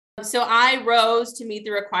So I rose to meet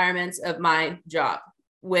the requirements of my job,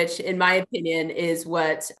 which in my opinion is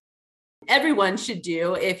what everyone should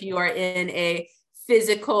do if you are in a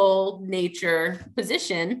physical nature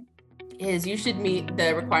position, is you should meet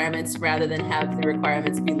the requirements rather than have the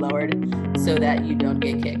requirements be lowered so that you don't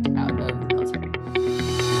get kicked out of the military.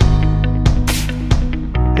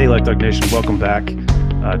 Hey, Like Dog Nation, welcome back.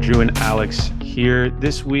 Drew and Alex here.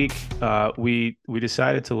 This week, we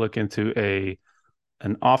decided to look into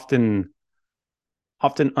an often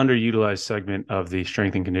underutilized segment of the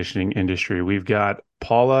strength and conditioning industry. We've got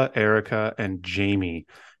Paula, Erica, and Jamie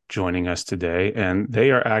joining us today, and they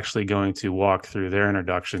are actually going to walk through their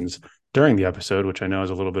introductions during the episode, which I know is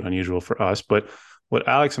a little bit unusual for us. But what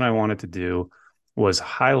Alex and I wanted to do was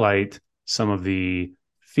highlight some of the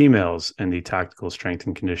females in the tactical strength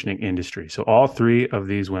and conditioning industry. So all three of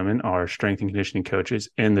these women are strength and conditioning coaches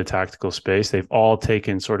in the tactical space. They've all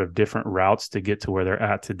taken sort of different routes to get to where they're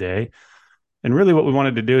at today. And really what we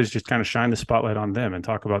wanted to do is just kind of shine the spotlight on them and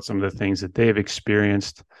talk about some of the things that they've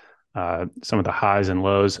experienced, some of the highs and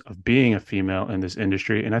lows of being a female in this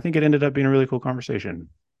industry. And I think it ended up being a really cool conversation.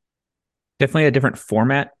 Definitely a different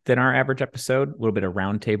format than our average episode, a little bit of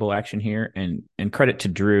roundtable action here. And credit to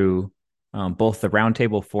Drew, both the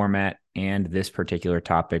roundtable format and this particular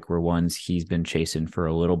topic were ones he's been chasing for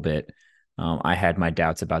a little bit. I had my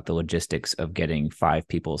doubts about the logistics of getting 5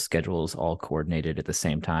 people's schedules all coordinated at the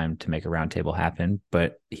same time to make a roundtable happen,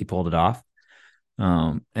 but he pulled it off.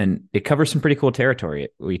 And it covers some pretty cool territory.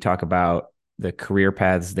 We talk about the career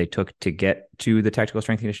paths they took to get to the tactical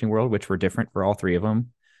strength and conditioning world, which were different for all three of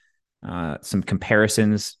them. Some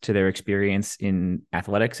comparisons to their experience in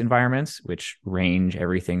athletics environments, which range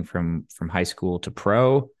everything from high school to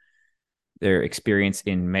pro. Their experience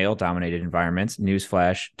in male-dominated environments.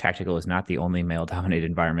 Newsflash, tactical is not the only male-dominated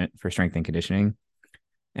environment for strength and conditioning.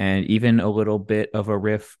 And even a little bit of a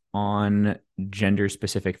riff on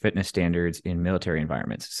gender-specific fitness standards in military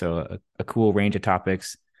environments. So a cool range of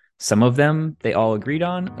topics. Some of them they all agreed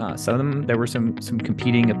on. Some of them there were some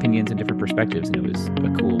competing opinions and different perspectives, and it was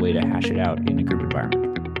a cool way to hash it out in a group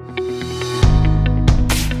environment.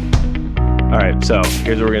 All right, so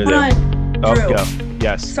here's what we're going to do. Oh, Drew. Go.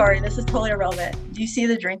 Yes. Sorry, this is totally irrelevant. Do you see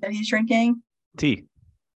the drink that he's drinking? Tea.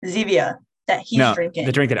 Zevia that he's drinking.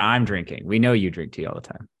 The drink that I'm drinking. We know you drink tea all the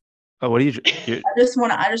time. Oh, what do you drink? I just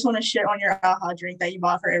want to shit on your AHA drink that you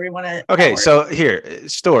bought for everyone at Okay, work. so here,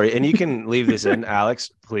 story, and you can leave this in,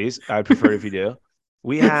 Alex, please. I'd prefer if you do.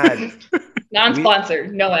 We had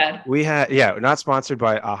non-sponsored, no ad. We had, not sponsored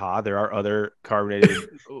by AHA. There are other carbonated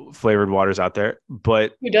flavored waters out there,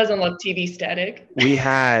 but who doesn't love TV static? We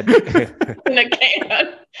had in a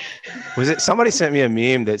can. Was it somebody sent me a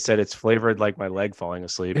meme that said it's flavored like my leg falling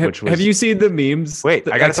asleep? Which was, have you seen the memes?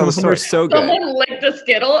 Wait, I gotta tell the story. So good. Someone licked a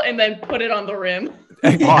Skittle and then put it on the rim.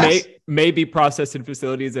 May be processed in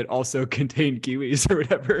facilities that also contain kiwis or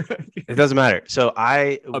whatever. It doesn't matter. So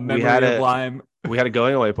we had a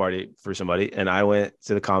going away party for somebody, and I went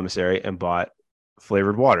to the commissary and bought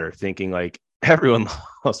flavored water, thinking like everyone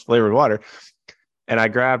loves flavored water. And I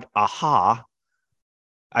grabbed AHA.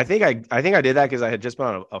 I think I did that because I had just been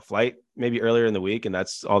on a flight maybe earlier in the week, and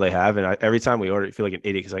that's all they have. And every time we order, I feel like an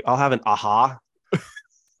idiot because like I'll have an AHA.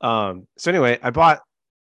 So anyway, I bought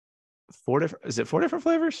 4 different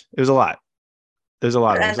flavors? It was a lot. There's a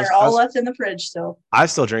lot of them. And they're all left in the fridge still. I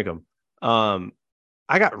still drink them.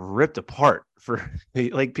 I got ripped apart for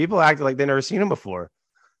like people acted like they never seen them before.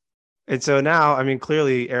 And so now, I mean,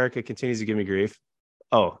 clearly Erica continues to give me grief.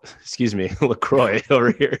 Oh, excuse me, LaCroix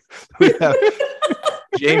over here. We have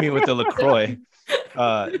Jamie with the LaCroix.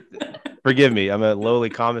 Forgive me, I'm a lowly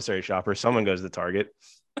commissary shopper. Someone goes to Target.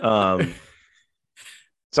 So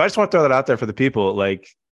I just want to throw that out there for the people. Like,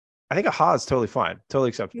 I think AHA is totally fine, totally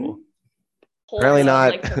acceptable. Apparently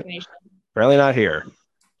not. Apparently not here.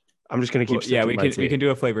 I'm just gonna keep. We can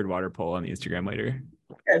do a flavored water poll on the Instagram later.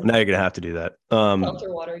 Now you're gonna have to do that.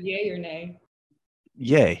 Seltzer water, yay or nay?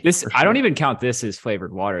 Yay. This I don't even count this as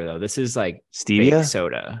flavored water though. This is like stevia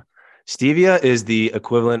soda. Stevia is the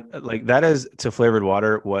equivalent, like that is to flavored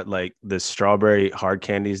water what like the strawberry hard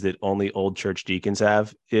candies that only old church deacons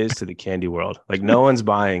have is to the candy world. Like no one's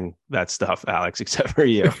buying that stuff, Alex, except for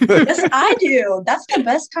you. Yes, I do. That's the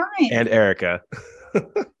best kind. And Erica.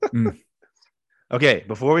 Okay,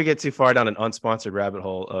 before we get too far down an unsponsored rabbit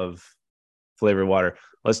hole of flavored water,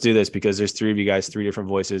 let's do this because there's 3 of you guys, 3 different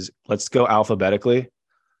voices. Let's go alphabetically.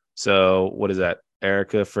 So what is that?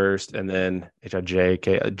 Erica first, and then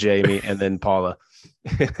Jamie, and then Paula.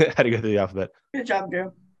 Had to go through the alphabet. Good job,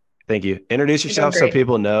 Drew. Thank you. Introduce yourself so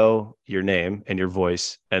people know your name and your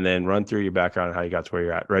voice, and then run through your background and how you got to where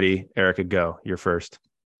you're at. Ready, Erica, go. You're first.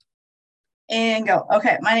 And go.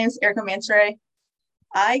 Okay, my name is Erica Mansray.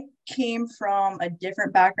 I came from a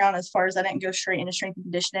different background as far as I didn't go straight into strength and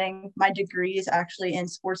conditioning. My degree is actually in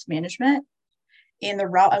sports management. And the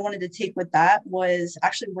route I wanted to take with that was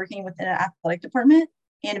actually working within an athletic department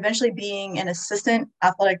and eventually being an assistant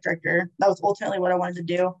athletic director. That was ultimately what I wanted to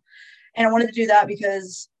do. And I wanted to do that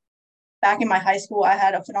because back in my high school, I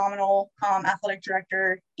had a phenomenal athletic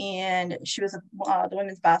director, and she was the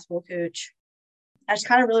women's basketball coach. I just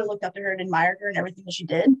kind of really looked up to her and admired her and everything that she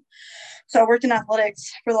did. So I worked in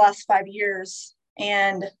athletics for the last 5 years,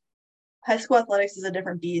 and high school athletics is a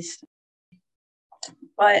different beast.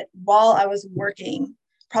 But while I was working,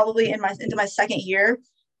 probably into my second year,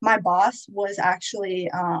 my boss was actually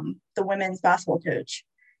the women's basketball coach.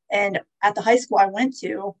 And at the high school I went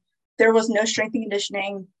to, there was no strength and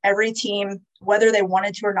conditioning. Every team, whether they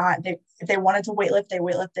wanted to or not, if they wanted to weightlift, they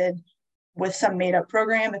weightlifted with some made up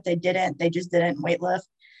program. If they didn't, they just didn't weightlift.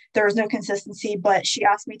 There was no consistency, but she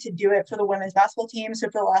asked me to do it for the women's basketball team. So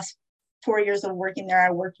for the last 4 years of working there,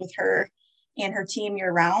 I worked with her and her team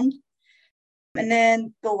year round. And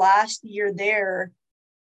then the last year there,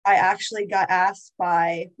 I actually got asked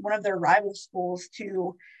by one of their rival schools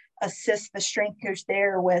to assist the strength coach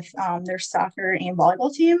there with their soccer and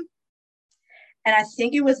volleyball team. And I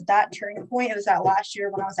think it was that turning point. It was that last year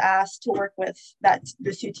when I was asked to work with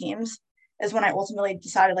those two teams is when I ultimately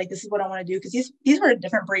decided, like, this is what I want to do. Because these were a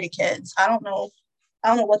different breed of kids. I don't know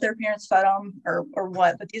what their parents fed them or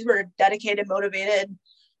what, but these were dedicated, motivated,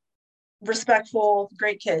 respectful,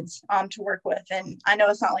 great kids to work with. And I know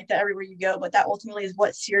it's not like that everywhere you go, but that ultimately is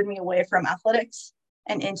what steered me away from athletics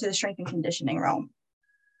and into the strength and conditioning realm.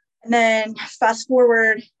 And then fast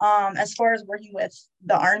forward, as far as working with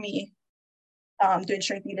the Army, doing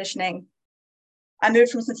strength and conditioning, I moved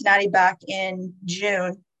from Cincinnati back in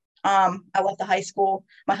June. I left the high school.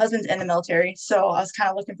 My husband's in the military, so I was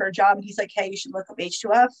kind of looking for a job, and he's like, hey, you should look up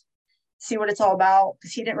H2F, see what it's all about,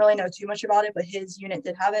 because he didn't really know too much about it, but his unit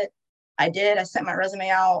did have it. I did. I sent my resume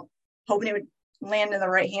out, hoping it would land in the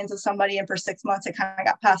right hands of somebody, and for 6 months, it kind of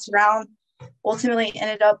got passed around. Ultimately,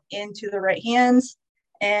 ended up into the right hands,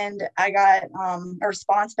 and I got a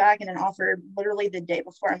response back and an offer literally the day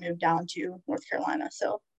before I moved down to North Carolina.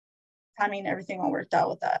 So, I mean, everything all worked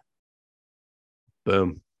out with that.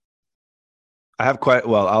 Boom. I have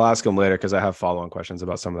I'll ask them later because I have follow-on questions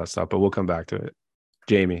about some of that stuff, but we'll come back to it.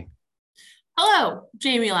 Jamie. Hello,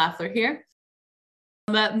 Jamie Laffler here.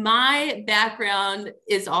 But my background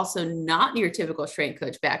is also not your typical strength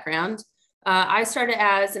coach background. I started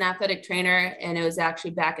as an athletic trainer, and it was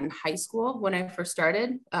actually back in high school when I first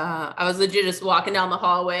started. I was legit just walking down the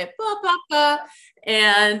hallway,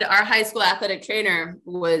 and our high school athletic trainer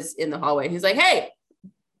was in the hallway. He's like, hey,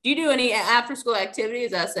 do you do any after school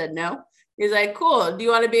activities? I said, no. He's like, cool. Do you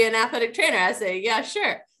want to be an athletic trainer? I say, yeah,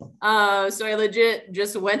 sure. So I legit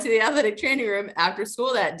just went to the athletic training room after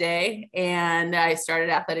school that day, and I started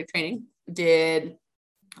athletic training, did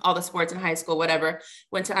all the sports in high school, whatever,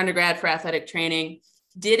 went to undergrad for athletic training,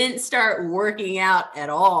 didn't start working out at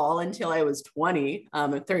all until I was 20.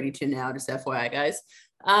 I'm 32 now, just FYI, guys.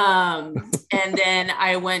 And then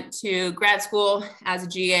I went to grad school as a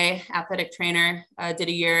GA athletic trainer, did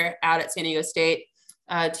a year out at San Diego State,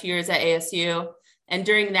 2 years at ASU. And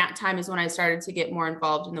during that time is when I started to get more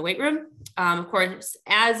involved in the weight room. Of course,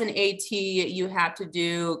 as an AT, you have to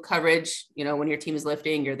do coverage, when your team is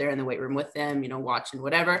lifting, you're there in the weight room with them, watching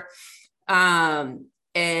whatever. And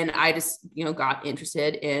I just, got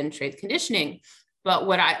interested in strength conditioning. But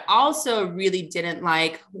what I also really didn't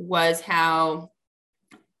like was how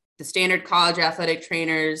the standard college athletic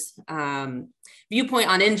trainers viewpoint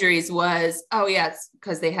on injuries was, oh yeah, it's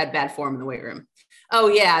because they had bad form in the weight room. Oh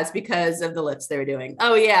yeah, it's because of the lifts they were doing.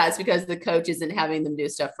 Oh yeah, it's because the coach isn't having them do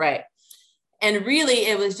stuff right. And really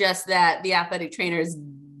it was just that the athletic trainers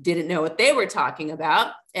didn't know what they were talking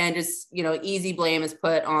about, and just, easy blame is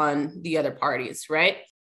put on the other parties, right?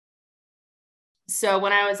 So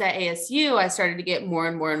when I was at ASU, I started to get more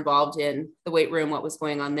and more involved in the weight room, what was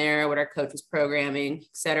going on there, what our coach was programming, et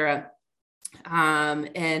cetera.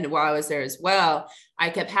 And while I was there as well, I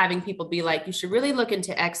kept having people be like, you should really look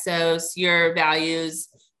into Exos. Your values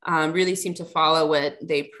really seem to follow what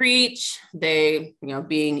they preach. They,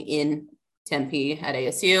 being in Tempe at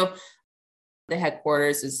ASU, the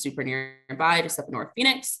headquarters is super nearby, just up in North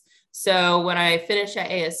Phoenix. So when I finished at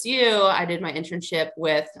ASU, I did my internship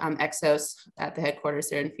with Exos at the headquarters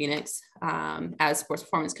there in Phoenix as sports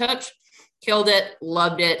performance coach. Killed it,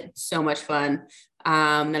 loved it, so much fun.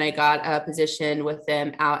 Then I got a position with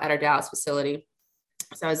them out at our Dallas facility.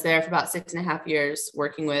 So I was there for about 6.5 years,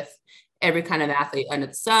 working with every kind of athlete under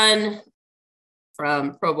the sun,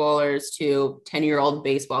 from pro bowlers to 10-year-old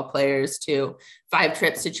baseball players to 5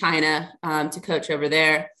 trips to China to coach over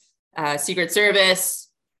there, Secret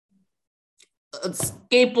Service,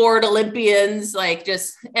 skateboard Olympians, like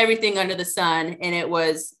just everything under the sun. And it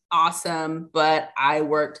was awesome, but I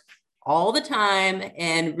worked all the time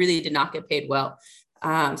and really did not get paid well. So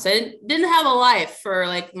I didn't have a life for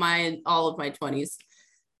like all of my 20s.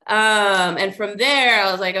 And from there,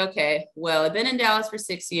 I was like, okay, well, I've been in Dallas for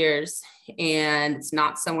 6 years and it's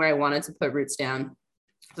not somewhere I wanted to put roots down.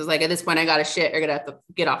 So I was like, at this point, I got to shit or gonna have to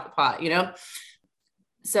get off the pot, you know?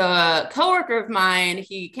 So a coworker of mine,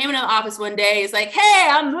 he came into the office one day. He's like, hey,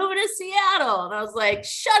 I'm moving to Seattle. And I was like,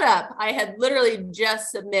 shut up. I had literally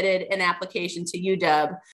just submitted an application to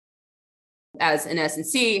UW as an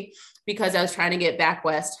S&C because I was trying to get back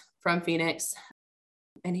west from Phoenix.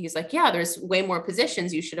 And he's like, yeah, there's way more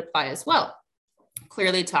positions. You should apply as well.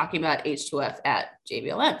 Clearly talking about H2F at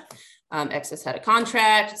JBLM. XS had a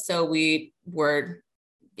contract. So we were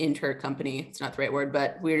inter-company. It's not the right word,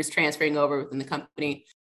 but we were just transferring over within the company.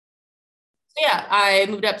 So yeah, I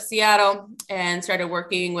moved up to Seattle and started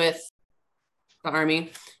working with the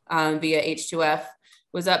Army via H2F.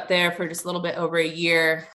 Was up there for just a little bit over a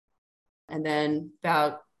year. And then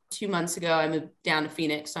about 2 months ago, I moved down to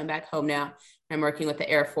Phoenix. So I'm back home now. I'm working with the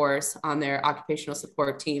Air Force on their occupational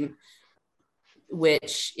support team,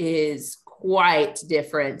 which is quite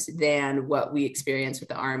different than what we experience with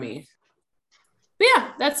the Army. But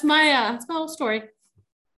yeah, that's my whole story.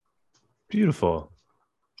 Beautiful.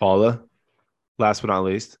 Paula, last but not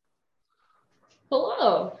least.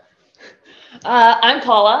 Hello. I'm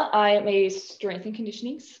Paula. I am a strength and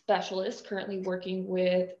conditioning specialist currently working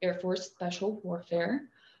with Air Force Special Warfare.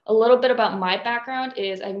 A little bit about my background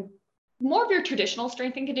is I'm more of your traditional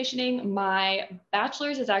strength and conditioning. My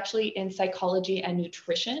bachelor's is actually in psychology and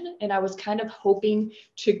nutrition, and I was kind of hoping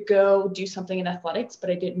to go do something in athletics,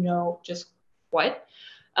 but I didn't know just what.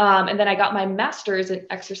 And then I got my master's in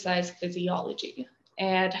exercise physiology.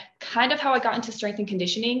 And kind of how I got into strength and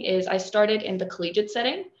conditioning is I started in the collegiate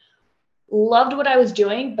setting, loved what I was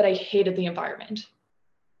doing, but I hated the environment.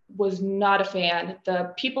 Was not a fan.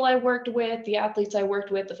 The people I worked with, the athletes I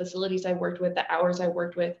worked with, the facilities I worked with, the hours I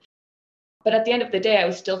worked with. But at the end of the day, I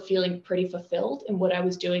was still feeling pretty fulfilled in what I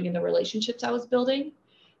was doing and the relationships I was building.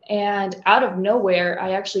 And out of nowhere,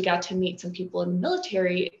 I actually got to meet some people in the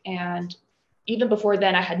military. And even before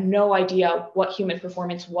then, I had no idea what human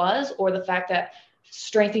performance was, or the fact that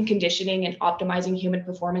strength and conditioning and optimizing human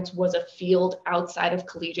performance was a field outside of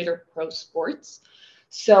collegiate or pro sports.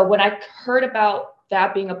 So when I heard about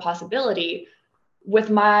that being a possibility, with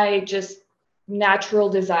my just natural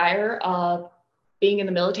desire of being in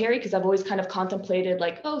the military, because I've always kind of contemplated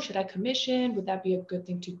like, oh, should I commission? Would that be a good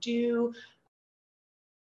thing to do?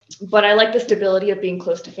 But I like the stability of being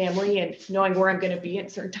close to family and knowing where I'm going to be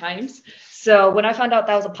at certain times. So when I found out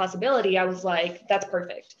that was a possibility, I was like, that's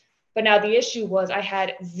perfect. But now the issue was I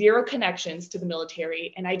had zero connections to the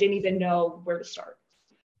military and I didn't even know where to start.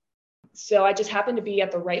 So I just happened to be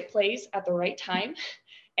at the right place at the right time.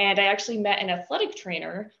 And I actually met an athletic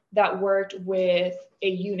trainer that worked with a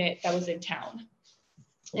unit that was in town.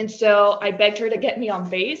 And so I begged her to get me on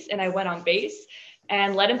base, and I went on base,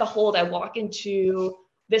 and lo and behold, I walk into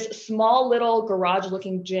this small little garage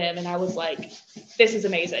looking gym. And I was like, this is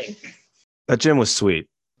amazing. That gym was sweet.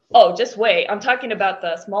 Oh, just wait. I'm talking about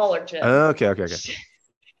the smaller gym. Okay.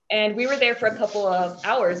 And we were there for a couple of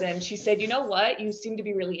hours. And she said, you know what? You seem to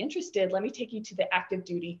be really interested. Let me take you to the active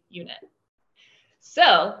duty unit.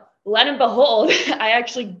 So lo and behold, I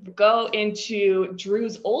actually go into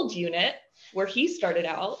Drew's old unit where he started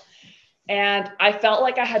out. And I felt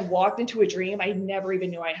like I had walked into a dream I never even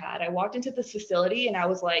knew I had. I walked into this facility and I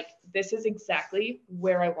was like, this is exactly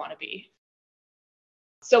where I want to be.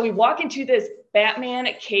 So we walk into this Batman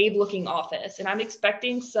cave looking office, and I'm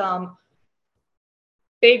expecting some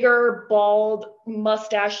bigger, bald,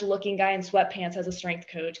 mustache looking guy in sweatpants as a strength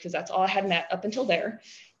coach, because that's all I had met up until there.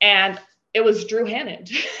 And it was Drew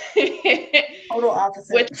Hammond. Total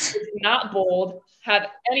opposite. Which is not bold, have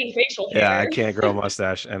any facial hair. Yeah, I can't grow a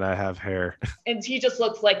mustache and I have hair. And he just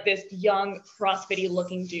looks like this young, CrossFit-y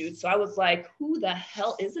looking dude. So I was like, who the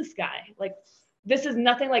hell is this guy? Like, this is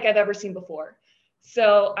nothing like I've ever seen before.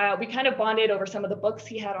 So we kind of bonded over some of the books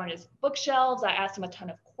he had on his bookshelves. I asked him a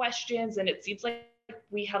ton of questions, and it seems like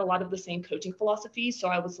we had a lot of the same coaching philosophy. So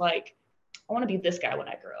I was like, I want to be this guy when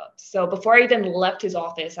I grow up. So before I even left his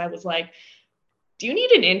office, I was like, do you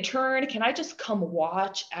need an intern? Can I just come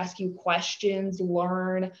watch, ask you questions,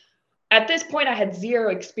 learn? At this point, I had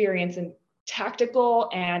zero experience in tactical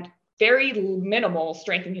and very minimal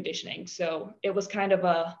strength and conditioning. So it was kind of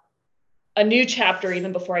a new chapter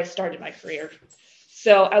even before I started my career.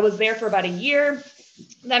 So I was there for about a year.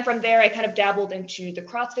 Then from there, I kind of dabbled into the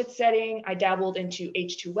CrossFit setting. I dabbled into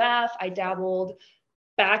H2F. I dabbled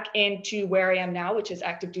back into where I am now, which is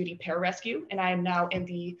active duty pararescue. And I am now in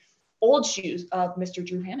the old shoes of Mr.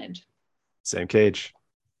 Drew Hammond. Same cage.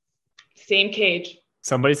 Same cage.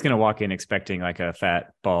 Somebody's going to walk in expecting like a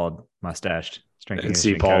fat, bald, mustached strength And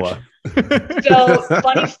see conditioning Paula. So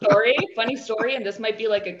funny story, and this might be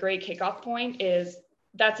like a great kickoff point, is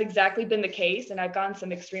that's exactly been the case. And I've gotten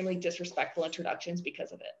some extremely disrespectful introductions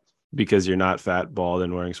because of it. Because you're not fat, bald,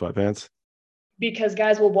 and wearing sweatpants? Because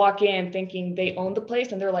guys will walk in thinking they own the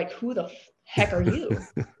place and they're like, who the heck are you?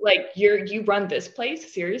 Like, you run this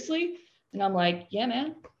place? Seriously? And I'm like, yeah,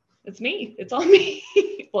 man, it's me. It's all me.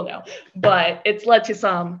 Well, no, but it's led to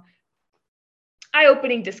some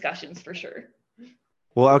eye-opening discussions for sure.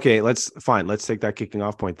 Well, okay, let's take that kicking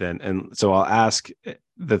off point then. And so I'll ask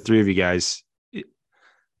the three of you guys,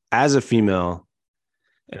 as a female,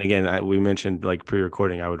 and again, we mentioned like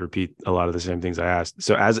pre-recording, I would repeat a lot of the same things I asked.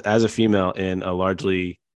 So as a female in a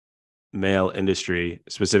largely male industry,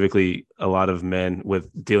 specifically a lot of men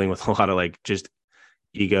dealing with a lot of like just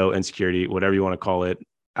ego, insecurity, whatever you want to call it,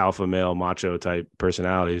 alpha male, macho type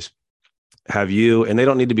personalities, have you, and they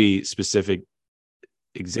don't need to be specific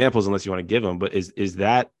examples unless you want to give them, but is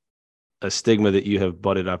that a stigma that you have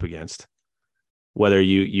butted up against, whether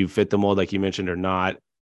you fit the mold like you mentioned or not?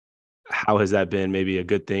 How has that been maybe a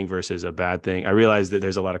good thing versus a bad thing? I realize that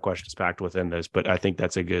there's a lot of questions packed within this, but I think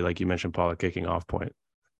that's a good, like you mentioned, Paula, kicking off point.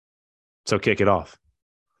 So kick it off.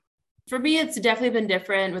 For me, it's definitely been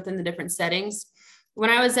different within the different settings. When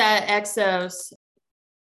I was at Exos,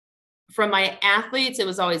 from my athletes, it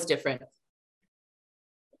was always different.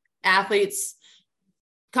 Athletes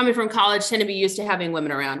coming from college tend to be used to having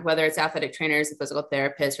women around, whether it's athletic trainers, the physical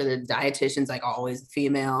therapists, or the dietitians, like always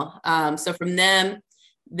female. So from them,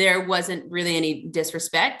 there wasn't really any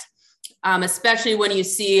disrespect, especially when you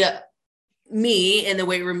see me in the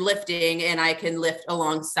weight room lifting and I can lift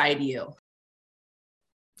alongside you.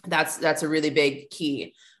 That's a really big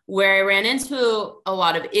key. Where I ran into a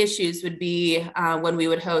lot of issues would be when we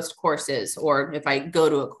would host courses, or if I go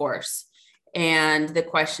to a course. And the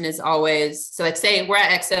question is always, so like say we're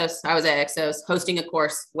at Exos, I was at Exos hosting a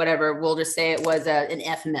course, whatever, we'll just say it was an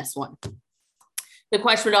FMS one. The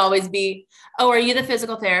question would always be, oh, are you the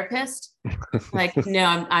physical therapist? Like,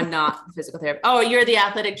 no, I'm not the physical therapist. Oh, you're the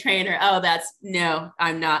athletic trainer. Oh, no,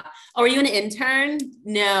 I'm not. Oh, are you an intern?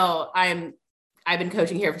 No, I've been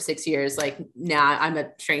coaching here for 6 years. Like, nah, I'm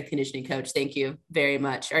a strength conditioning coach. Thank you very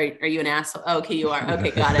much. Are you an asshole? Okay, you are.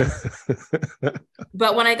 Okay, got it.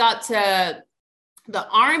 But when I got to the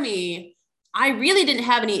Army, I really didn't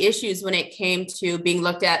have any issues when it came to being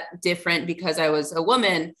looked at different because I was a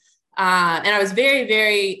woman. And I was very,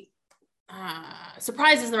 very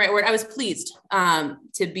surprised is the right word. I was pleased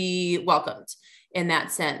to be welcomed in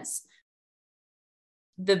that sense.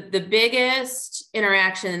 The biggest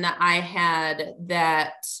interaction that I had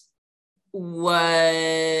that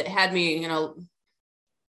had me,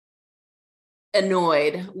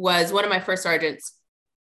 annoyed was one of my first sergeants.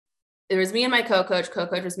 It was me and my co-coach.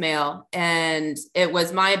 Co-coach was male, and it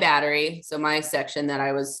was my battery, so my section that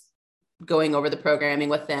I was going over the programming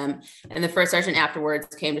with them. And the first sergeant afterwards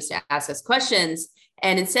came just to ask us questions.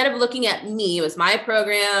 And instead of looking at me, it was my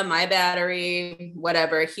program, my battery,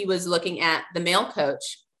 whatever, he was looking at the male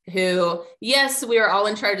coach who, yes, we were all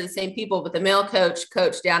in charge of the same people, but the male coach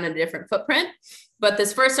coached down in a different footprint. But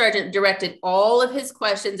this first sergeant directed all of his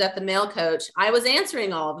questions at the male coach. I was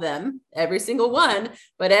answering all of them, every single one,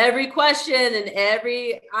 but every question and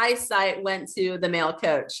every eyesight went to the male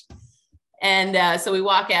coach. And so we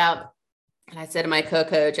walk out. And I said to my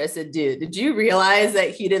co-coach, I said, dude, did you realize that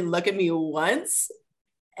he didn't look at me once?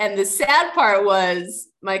 And the sad part was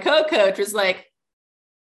my co-coach was like,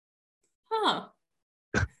 huh,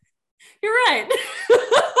 you're right.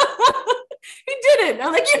 He didn't.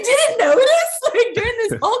 I'm like, you didn't notice? Like during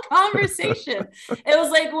this whole conversation, it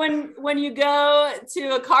was like when you go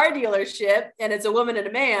to a car dealership and it's a woman and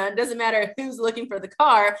a man, doesn't matter who's looking for the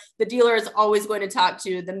car, the dealer is always going to talk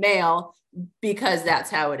to the male because that's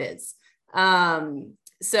how it is.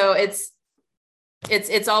 So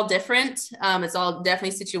it's all different. It's all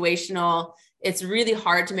definitely situational. It's really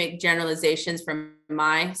hard to make generalizations from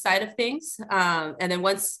my side of things. And then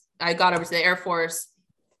once I got over to the Air Force,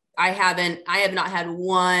 I have not had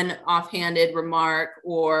one offhanded remark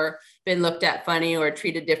or been looked at funny or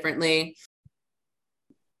treated differently.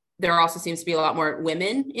 There also seems to be a lot more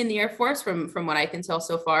women in the Air Force from what I can tell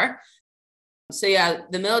so far. So yeah,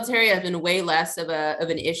 the military has been way less of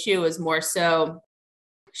an issue. It was more so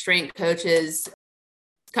strength coaches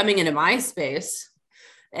coming into my space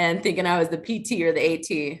and thinking I was the PT or the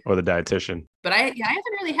AT or the dietitian. But I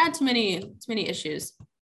haven't really had too many issues.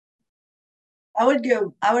 I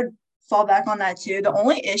would fall back on that too. The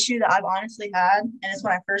only issue that I've honestly had, and it's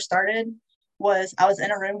when I first started, was I was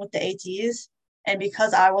in a room with the ATs, and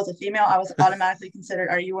because I was a female, I was automatically considered,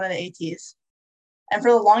 are you one of the ATs? And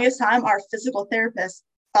for the longest time, our physical therapist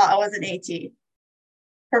thought I was an AT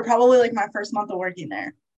for probably like my first month of working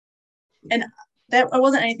there. And that it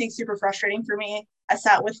wasn't anything super frustrating for me. I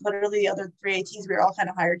sat with literally the other 3 ATs. We were all kind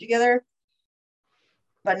of hired together.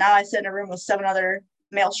 But now I sit in a room with 7 other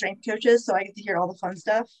male strength coaches, so I get to hear all the fun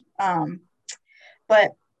stuff.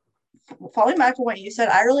 But following back on what you said,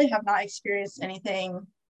 I really have not experienced anything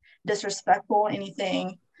disrespectful,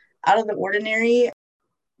 anything out of the ordinary.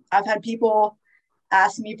 I've had people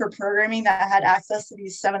ask me for programming that had access to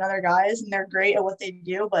these 7 other guys, and they're great at what they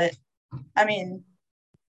do. But I mean,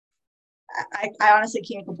 I honestly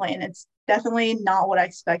can't complain. It's definitely not what I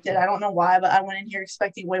expected. I don't know why, but I went in here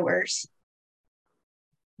expecting way worse.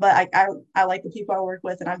 But I like the people I work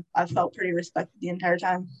with, and I've felt pretty respected the entire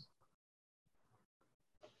time.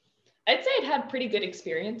 I'd say it had pretty good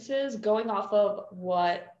experiences going off of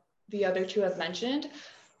what the other 2 have mentioned.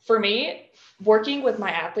 For me, working with my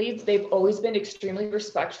athletes, they've always been extremely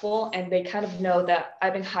respectful, and they kind of know that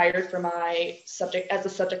I've been hired for my subject as a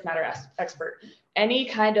subject matter expert. Any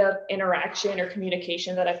kind of interaction or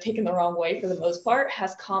communication that I've taken the wrong way, for the most part,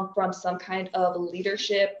 has come from some kind of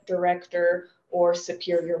leadership, director, or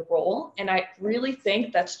superior role. And I really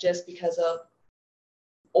think that's just because of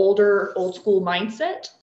old school mindset.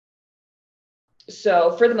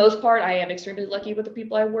 So for the most part, I am extremely lucky with the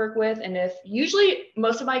people I work with. And if usually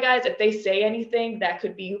most of my guys, if they say anything that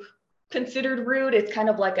could be considered rude, it's kind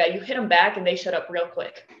of like you hit them back and they shut up real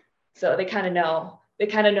quick. So they kind of know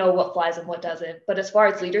what flies and what doesn't. But as far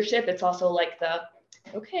as leadership, it's also like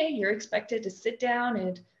okay, you're expected to sit down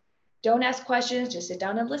and don't ask questions, just sit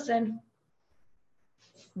down and listen.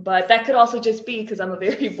 But that could also just be because I'm a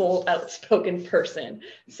very bold, outspoken person.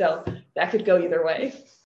 So that could go either way.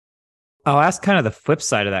 I'll ask kind of the flip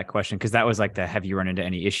side of that question, because that was like the have you run into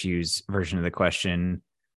any issues version of the question.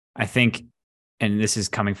 I think, and this is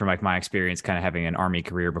coming from like my experience kind of having an Army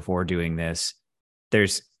career before doing this,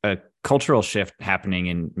 there's a cultural shift happening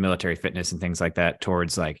in military fitness and things like that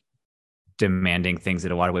towards like demanding things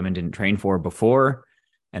that a lot of women didn't train for before.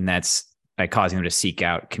 And that's like causing them to seek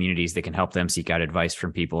out communities that can help them seek out advice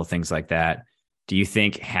from people, things like that. Do you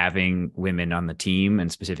think having women on the team,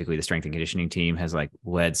 and specifically the strength and conditioning team, has like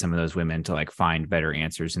led some of those women to like find better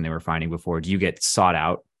answers than they were finding before? Do you get sought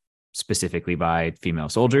out specifically by female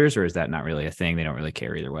soldiers, or is that not really a thing? They don't really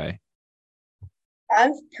care either way.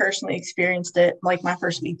 I've personally experienced it. Like my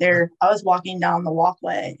first week there, I was walking down the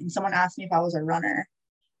walkway and someone asked me if I was a runner.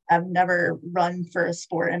 I've never run for a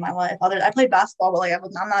sport in my life. I played basketball, but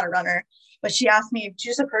I'm not a runner. But she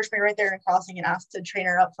just approached me right there in crossing and asked to train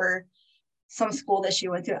her up for some school that she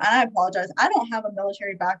went to. And I apologize. I don't have a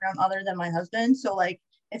military background other than my husband. So like,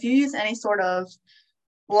 if you use any sort of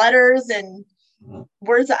letters and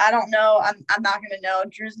words that I don't know, I'm not going to know.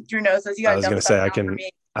 Drew knows this. I was going to say, I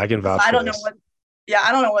can vouch for I don't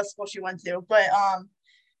know what school she went to, but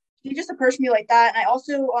she just approached me like that. And I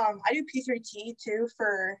also, I do P3T too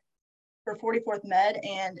for 44th Med.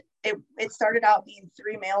 And it started out being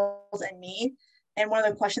 3 males and me. And one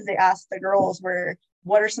of the questions they asked the girls were,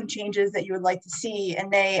 what are some changes that you would like to see?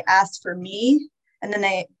 And they asked for me, and then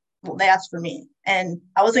they asked for me. And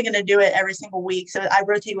I wasn't going to do it every single week. So I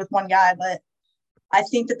rotate with one guy, but I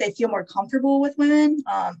think that they feel more comfortable with women.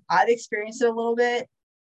 I've experienced it a little bit.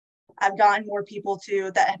 I've gotten more people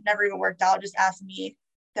too that have never even worked out, just ask me,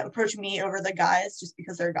 that approach me over the guys just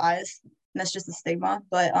because they're guys. And that's just a stigma.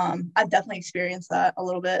 But I've definitely experienced that a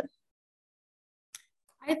little bit.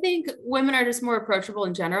 I think women are just more approachable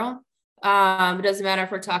in general. It doesn't matter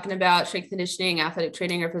if we're talking about strength conditioning, athletic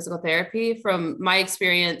training, or physical therapy. From my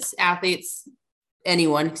experience, athletes,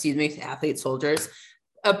 soldiers,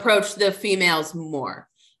 approach the females more,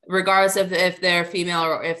 regardless of if they're female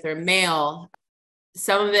or if they're male.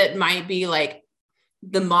 Some of it might be like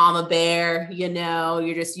the mama bear,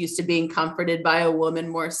 you're just used to being comforted by a woman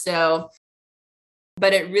more so.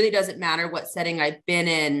 But it really doesn't matter what setting I've been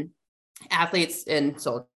in. Athletes and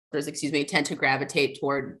soldiers, tend to gravitate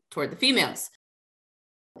toward the females.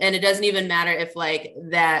 And it doesn't even matter if like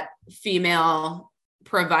that female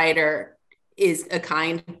provider is a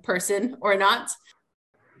kind person or not.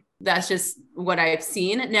 That's just what I've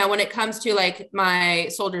seen. Now, when it comes to like my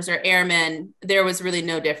soldiers or airmen, there was really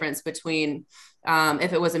no difference between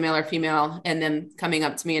if it was a male or female and them coming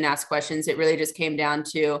up to me and ask questions. It really just came down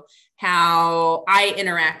to how I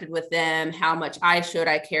interacted with them, how much I showed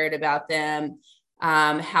I cared about them.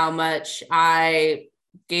 how much I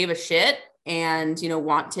gave a shit and,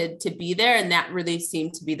 wanted to be there. And that really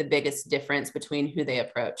seemed to be the biggest difference between who they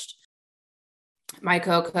approached. My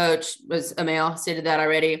co-coach was a male, stated that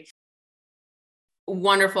already.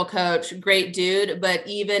 Wonderful coach, great dude. But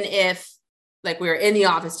even if we were in the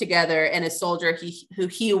office together and a soldier who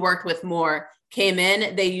he worked with more came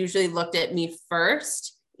in, they usually looked at me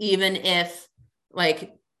first, even if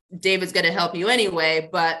David's going to help you anyway,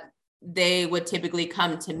 but they would typically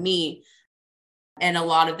come to me. And a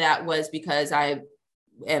lot of that was because I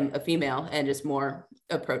am a female and just more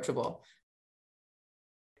approachable.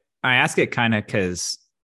 I ask it kind of because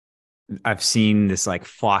I've seen this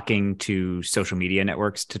flocking to social media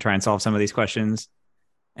networks to try and solve some of these questions.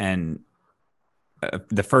 And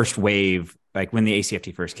the first wave, when the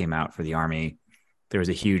ACFT first came out for the Army, there was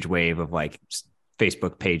a huge wave of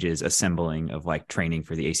Facebook pages assembling of training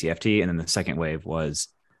for the ACFT. And then the second wave was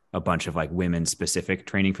a bunch of women specific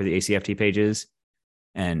training for the ACFT pages.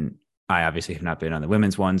 And I obviously have not been on the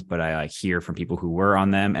women's ones, but I hear from people who were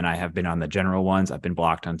on them, and I have been on the general ones. I've been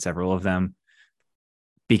blocked on several of them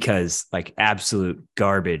because absolute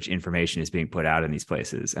garbage information is being put out in these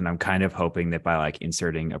places. And I'm kind of hoping that by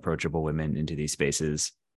inserting approachable women into these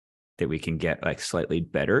spaces that we can get slightly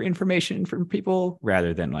better information from people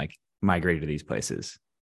rather than migrate to these places.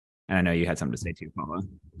 And I know you had something to say too, Paula.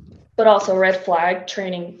 But also red flag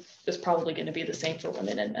training is probably going to be the same for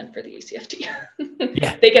women and men for the ACFT.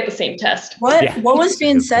 Yeah. They get the same test. What was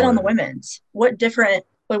being said on the women's? What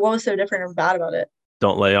was so different or bad about it?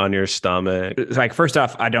 Don't lay on your stomach. First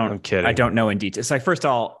off, I'm kidding. I don't know in detail. It's first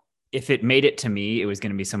of all, if it made it to me, it was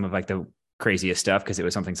going to be some of the craziest stuff because it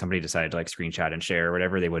was something somebody decided to screenshot and share or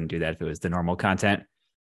whatever. They wouldn't do that if it was the normal content.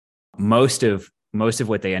 Most of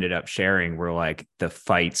what they ended up sharing were the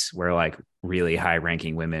fights where really high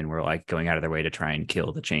ranking women were going out of their way to try and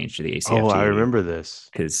kill the change to the ACFT. Oh, I remember this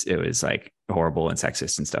because it was horrible and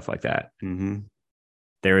sexist and stuff like that. Mm-hmm.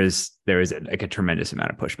 There is a tremendous amount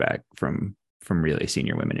of pushback from really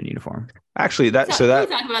senior women in uniform. Actually, can we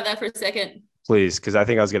talk about that for a second? Please, because I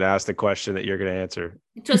think I was going to ask the question that you're going to answer.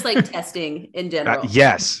 Just testing in general.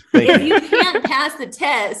 Yes. If you can't pass the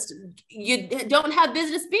test, you don't have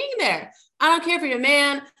business being there. I don't care if you're a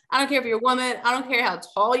man. I don't care if you're a woman. I don't care how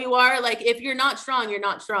tall you are. If you're not strong, you're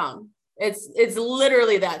not strong. It's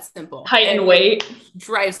literally that simple. Height and weight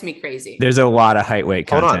drives me crazy. There's a lot of height weight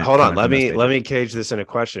content. Hold on. Let me cage this in a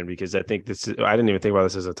question because I think I didn't even think about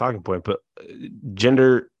this as a talking point, but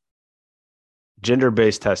gender-based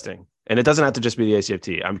testing. And it doesn't have to just be the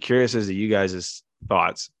ACFT. I'm curious as to you guys'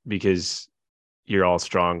 thoughts because you're all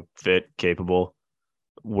strong, fit, capable.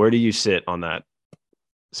 Where do you sit on that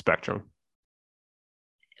spectrum?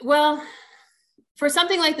 Well, for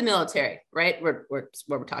something like the military, right? We're what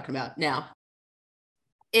we're talking about now.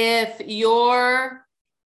 If your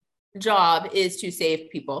job is to save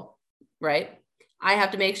people, right? I have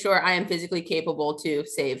to make sure I am physically capable to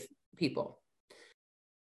save people.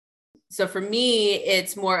 So for me,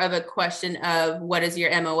 it's more of a question of what is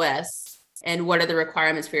your MOS and what are the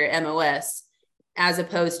requirements for your MOS, as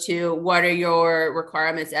opposed to what are your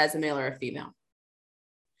requirements as a male or a female.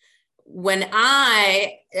 When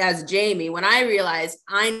as Jamie, when I realized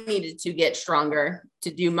I needed to get stronger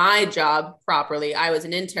to do my job properly, I was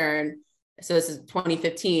an intern. So this is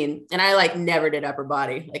 2015. And I never did upper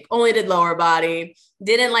body, only did lower body,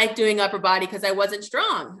 didn't like doing upper body because I wasn't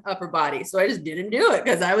strong upper body. So I just didn't do it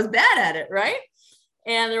because I was bad at it. Right.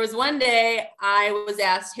 And there was one day I was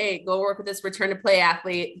asked, hey, go work with this return to play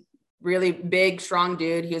athlete, really big, strong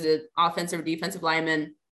dude. He was an offensive or defensive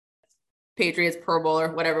lineman, Patriots, Pro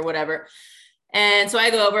Bowler, whatever. And so I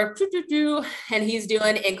go over, and he's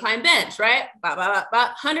doing incline bench, right?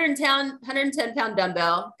 110 pound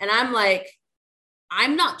dumbbell. And I'm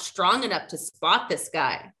I'm not strong enough to spot this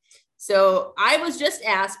guy. So I was just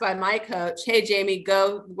asked by my coach, hey, Jamie,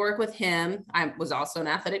 go work with him. I was also an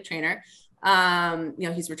athletic trainer.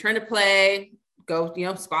 He's returned to play, go,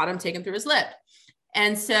 spot him, take him through his lift.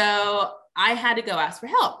 And so I had to go ask for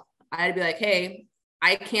help. I had to be hey,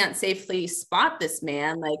 I can't safely spot this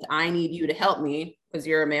man. I need you to help me because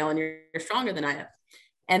you're a male and you're stronger than I am.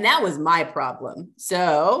 And that was my problem.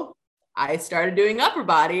 So I started doing upper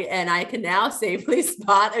body and I can now safely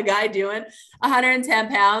spot a guy doing 110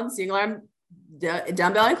 pounds, single arm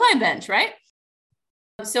dumbbell incline bench, right?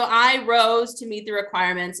 So I rose to meet the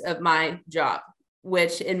requirements of my job,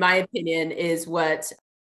 which in my opinion is what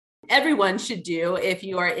everyone should do if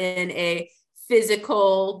you are in a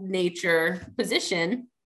physical nature position,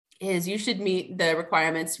 is you should meet the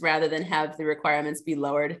requirements rather than have the requirements be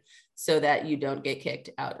lowered so that you don't get kicked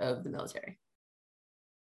out of the military.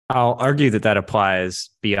 I'll argue that applies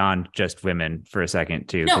beyond just women for a second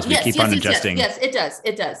too, because we keep on adjusting. Yes, it does.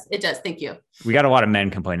 It does. It does. Thank you. We got a lot of men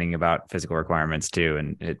complaining about physical requirements too,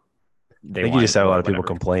 and I think you just have a lot of people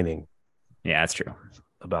complaining. Yeah, that's true.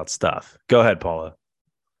 About stuff. Go ahead, Paula.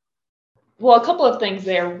 Well, a couple of things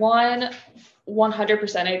there. One,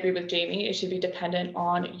 100% I agree with Jamie. It should be dependent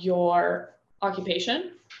on your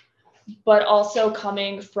occupation, but also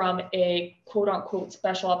coming from a quote unquote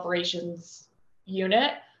special operations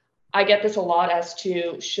unit, I get this a lot as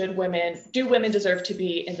to do women deserve to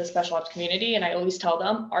be in the special ops community? And I always tell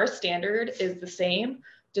them our standard is the same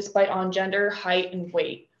despite on gender, height, and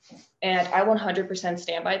weight. And I 100%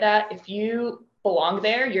 stand by that. If you belong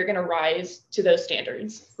there, you're going to rise to those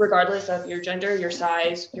standards, regardless of your gender, your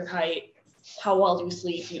size, your height, how well you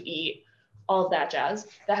sleep, you eat, all of that jazz.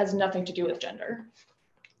 That has nothing to do with gender.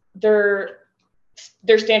 They're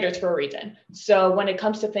standards for a reason. So when it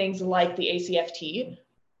comes to things like the ACFT,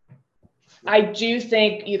 I do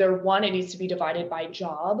think either one, it needs to be divided by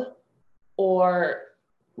job, or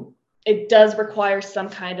it does require some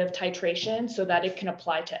kind of titration so that it can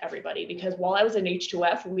apply to everybody. Because while I was in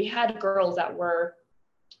H2F, we had girls that were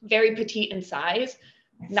very petite in size.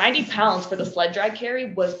 90 pounds for the sled drag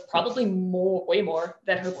carry was probably way more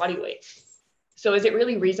than her body weight. So is it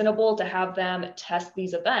really reasonable to have them test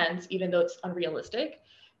these events, even though it's unrealistic?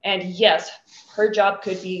 And yes, her job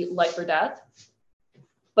could be life or death,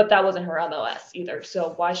 but that wasn't her MOS either.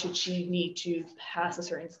 So why should she need to pass a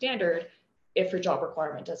certain standard if her job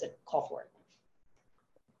requirement doesn't call for it?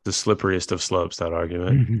 The slipperiest of slopes, that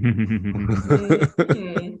argument.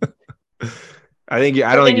 I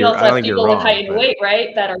don't think you're wrong. People with height and weight,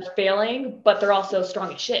 right, that are failing, but they're also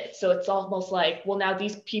strong as shit. So it's almost like, well, now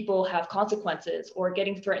these people have consequences or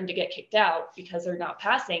getting threatened to get kicked out because they're not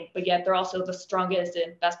passing, but yet they're also the strongest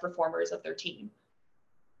and best performers of their team.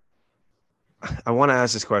 I want to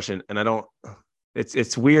ask this question, and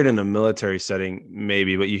it's weird in a military setting,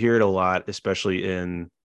 maybe, but you hear it a lot, especially I'm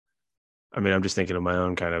just thinking of my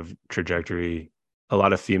own kind of trajectory, a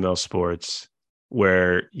lot of female sports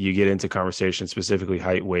where you get into conversation, specifically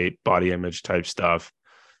height, weight, body image type stuff.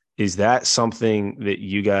 Is that something that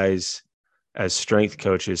you guys as strength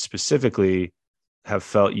coaches specifically have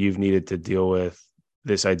felt you've needed to deal with,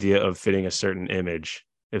 this idea of fitting a certain image,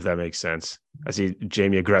 if that makes sense? I see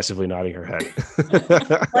Jamie aggressively nodding her head.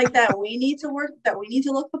 Like that we need to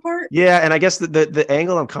look the part? Yeah, and I guess the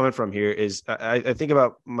angle I'm coming from here is I think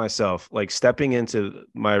about myself, like stepping into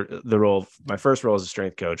my first role as a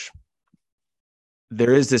strength coach.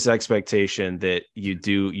 There is this expectation that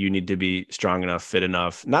you need to be strong enough, fit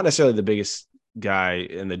enough, not necessarily the biggest guy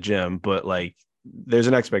in the gym, but like there's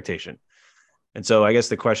an expectation. And so I guess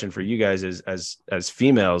the question for you guys is, as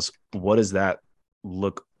females, what does that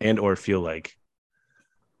look and or feel like?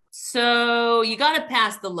 So you got to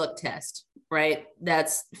pass the look test, right?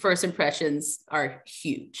 That's first impressions are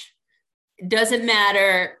huge. It doesn't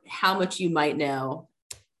matter how much you might know.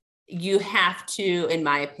 You have to, in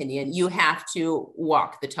my opinion, you have to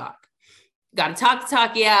walk the talk. Got to talk the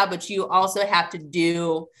talk, yeah, but you also have to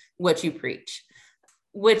do what you preach,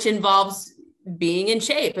 which involves being in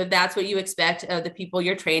shape. If that's what you expect of the people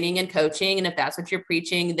you're training and coaching, and if that's what you're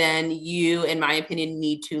preaching, then you, in my opinion,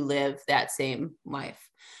 need to live that same life.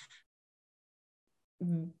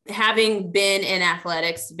 Having been in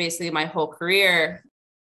athletics basically my whole career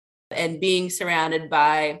and being surrounded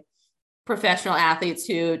by professional athletes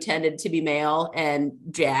who tended to be male and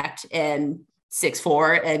jacked and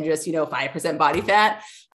 6'4" and just, 5% body fat.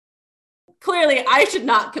 Clearly, I should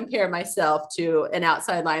not compare myself to an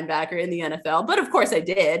outside linebacker in the NFL, but of course I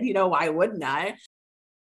did. Why wouldn't I?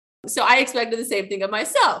 So I expected the same thing of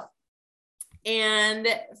myself. And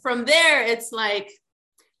from there, it's like,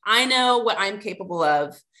 I know what I'm capable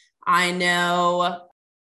of. I know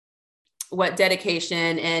what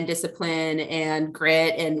dedication and discipline and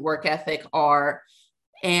grit and work ethic are.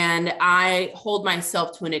 And I hold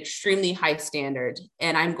myself to an extremely high standard,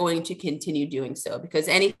 and I'm going to continue doing so, because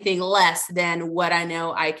anything less than what I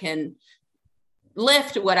know I can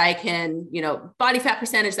lift, what I can, body fat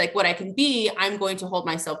percentage, like what I can be, I'm going to hold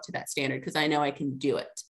myself to that standard because I know I can do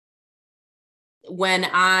it. When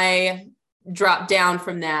I drop down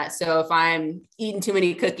from that, so if I'm eating too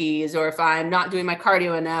many cookies, or if I'm not doing my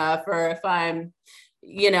cardio enough, or if I'm,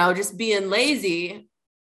 just being lazy,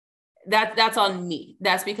 that's on me.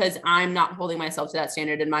 That's because I'm not holding myself to that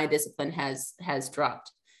standard and my discipline has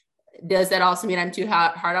dropped. Does that also mean I'm too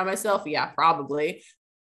hard on myself? Yeah, probably.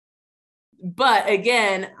 But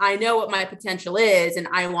again, I know what my potential is and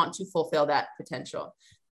I want to fulfill that potential.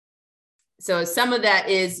 So some of that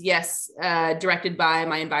is, yes, directed by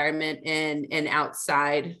my environment and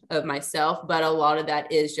outside of myself, but a lot of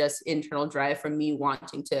that is just internal drive from me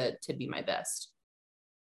wanting to be my best.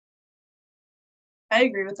 I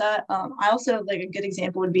agree with that. I also, like, a good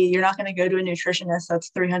example would be, you're not going to go to a nutritionist that's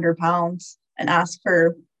 300 pounds and ask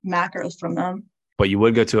for macros from them. But you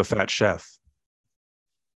would go to a fat chef.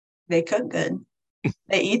 They cook good.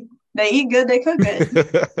 They eat good. They cook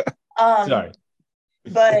good. Sorry.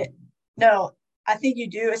 But no, I think you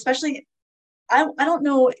do, especially, I don't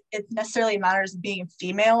know it necessarily matters being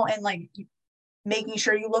female and like making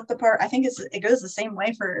sure you look the part. I think it goes the same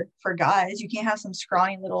way for guys. You can't have some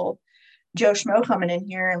scrawny little Joe Schmo coming in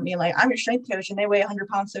here and being like, I'm your strength coach, and they weigh 100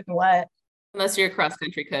 pounds soaking wet. Unless you're a cross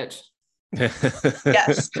country coach.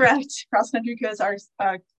 Yes, correct. Cross country coaches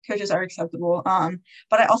are acceptable.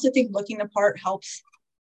 But I also think looking the part helps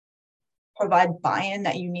provide buy-in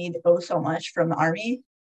that you need so much from the Army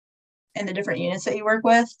and the different units that you work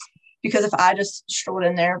with. Because if I just strolled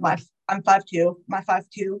in there, I'm 5'2", my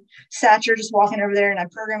 5'2" stature, just walking over there and I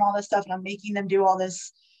program all this stuff and I'm making them do all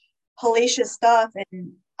this hellacious stuff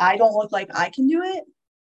and I don't look like I can do it,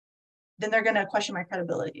 then they're going to question my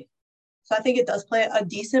credibility. So I think it does play a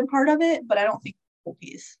decent part of it, but I don't think it's the whole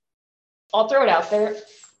piece. I'll throw it out there.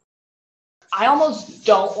 I almost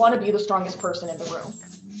don't want to be the strongest person in the room.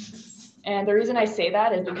 And the reason I say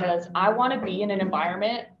that is because I want to be in an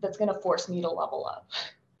environment that's going to force me to level up.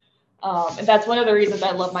 And that's one of the reasons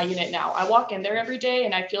I love my unit now. I walk in there every day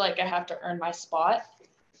and I feel like I have to earn my spot.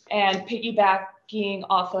 And piggybacking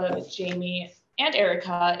off of Jamie and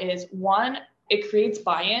Erica is, one, it creates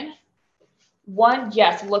buy-in. One,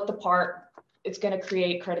 yes, look the part. It's going to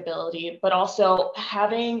create credibility, but also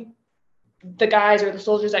having the guys or the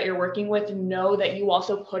soldiers that you're working with know that you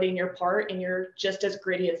also put in your part and you're just as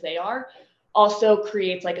gritty as they are, also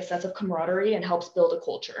creates like a sense of camaraderie and helps build a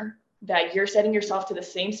culture that you're setting yourself to the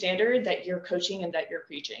same standard that you're coaching and that you're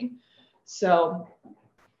preaching. So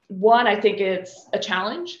one, I think it's a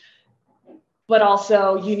challenge, but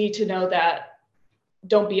also you need to know that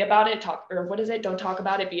don't be about it, don't talk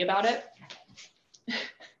about it, be about it.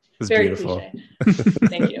 It's very beautiful. Cliche.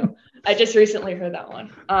 Thank you. I just recently heard that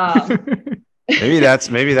one. Maybe that's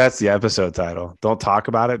the episode title. Don't talk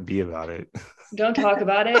about it, be about it. Don't talk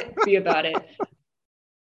about it, be about it.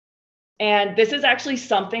 And this is actually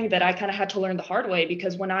something that I kind of had to learn the hard way,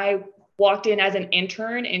 because when I walked in as an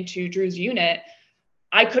intern into Drew's unit,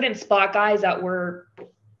 I couldn't spot guys that were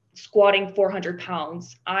squatting 400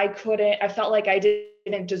 pounds. I felt like I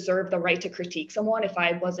didn't deserve the right to critique someone if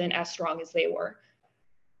I wasn't as strong as they were.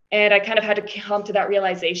 And I kind of had to come to that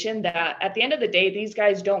realization that at the end of the day, these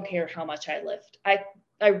guys don't care how much I lift. I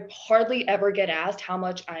hardly ever get asked how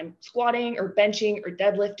much I'm squatting or benching or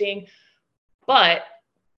deadlifting, but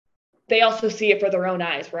they also see it for their own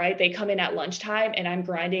eyes, right? They come in at lunchtime and I'm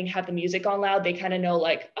grinding, have the music on loud. They kind of know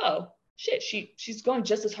like, oh shit, she's going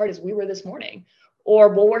just as hard as we were this morning. Or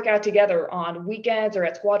we'll work out together on weekends or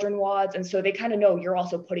at squadron wads. And so they kind of know you're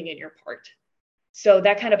also putting in your part. So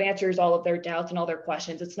that kind of answers all of their doubts and all their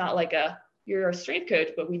questions. It's not like you're a strength coach,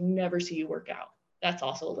 but we never see you work out. That's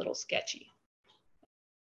also a little sketchy.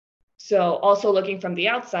 So also looking from the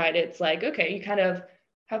outside, it's like, okay, you kind of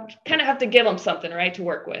have to give them something, right, to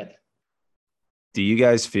work with. Do you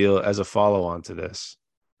guys feel, as a follow-on to this,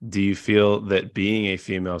 do you feel that being a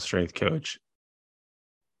female strength coach,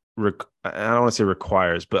 I don't want to say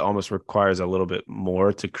requires, but almost requires a little bit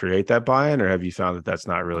more to create that buy-in, or have you found that that's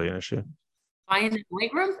not really an issue? Buy-in in the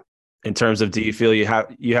weight room? In terms of, do you feel you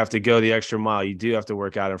have to go the extra mile? You do have to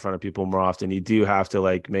work out in front of people more often. You do have to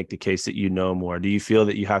like make the case that you know more. Do you feel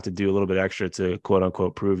that you have to do a little bit extra to quote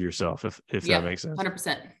unquote prove yourself? If that makes sense.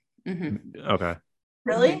 100%. Mm-hmm. Okay.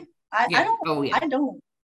 Really? I don't. Oh, yeah. I don't.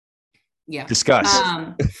 Yeah. Discuss.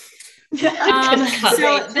 So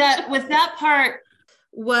with that part,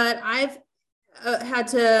 what I've had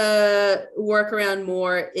to work around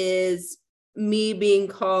more is me being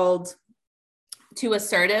called too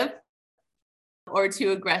assertive or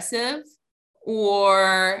too aggressive,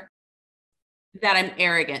 or that I'm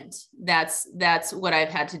arrogant. That's what I've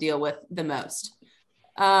had to deal with the most.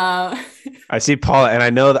 I see Paula, and I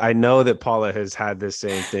know that Paula has had this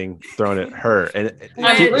same thing thrown at her. And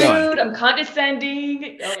I'm rude. I'm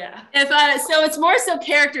condescending. Oh yeah. So it's more so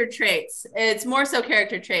character traits. It's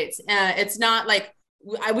It's not like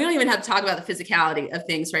we don't even have to talk about the physicality of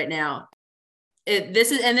things right now.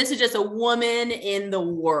 This is just a woman in the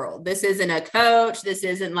world. This isn't a coach. This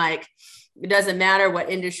isn't like, it doesn't matter what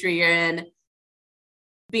industry you're in.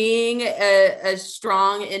 Being a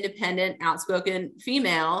strong, independent, outspoken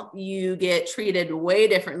female, you get treated way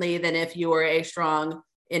differently than if you were a strong,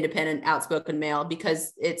 independent, outspoken male,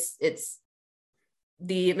 because it's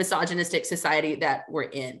the misogynistic society that we're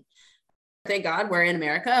in. Thank God we're in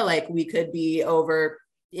America. Like, we could be over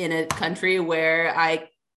in a country where I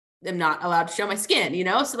am not allowed to show my skin,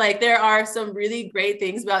 So like, there are some really great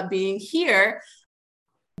things about being here,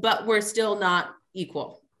 but we're still not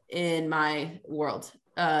equal in my world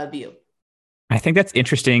view. I think that's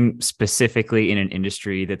interesting, specifically in an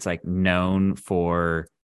industry that's like known for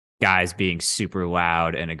guys being super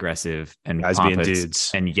loud and aggressive and Guys being pompous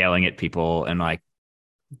dudes. and yelling at people and like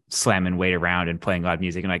slamming weight around and playing loud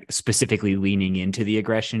music and like specifically leaning into the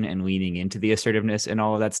aggression and leaning into the assertiveness and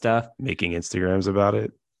all of that stuff. Making Instagrams about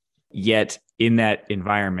it. Yet in that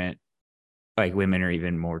environment, like, women are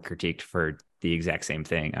even more critiqued for the exact same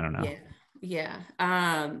thing. I don't know. Yeah.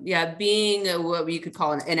 Being what you could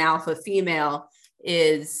call an alpha female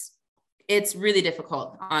it's really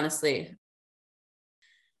difficult, honestly.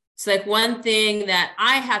 It's like one thing that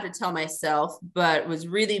I have to tell myself, but was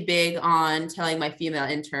really big on telling my female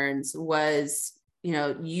interns was,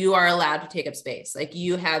 you are allowed to take up space. Like,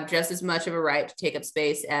 you have just as much of a right to take up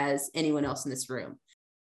space as anyone else in this room.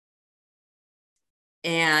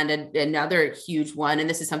 And another huge one, and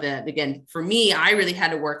this is something that, again, for me, I really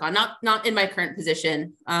had to work on, not in my current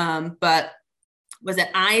position, but was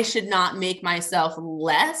that I should not make myself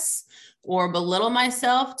less or belittle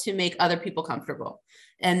myself to make other people comfortable.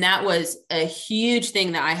 And that was a huge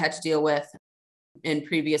thing that I had to deal with in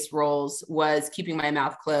previous roles, was keeping my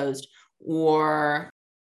mouth closed or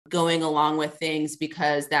going along with things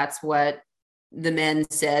because that's what the men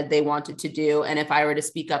said they wanted to do. And if I were to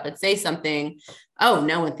speak up and say something, oh,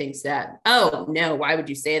 no one thinks that. Oh, no, why would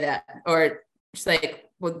you say that? Or just like,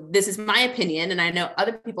 well, this is my opinion, and I know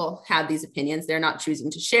other people have these opinions. They're not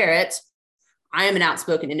choosing to share it. I am an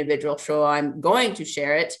outspoken individual, so I'm going to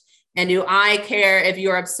share it. And do I care if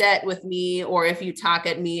you're upset with me or if you talk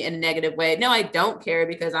at me in a negative way? No, I don't care,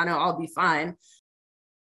 because I know I'll be fine.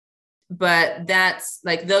 But that's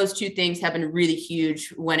like, those two things have been really huge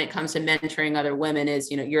when it comes to mentoring other women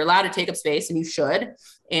is, you're allowed to take up space, and you should,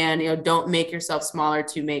 and, don't make yourself smaller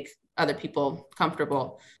to make other people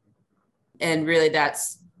comfortable. And really,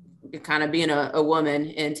 that's kind of being a woman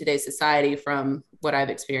in today's society from what I've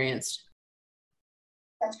experienced.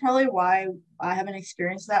 That's probably why I haven't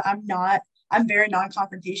experienced that. I'm very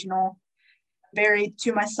non-confrontational, very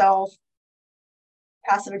to myself,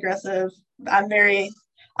 passive aggressive. I'm very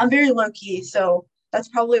low key. So that's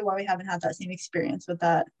probably why we haven't had that same experience with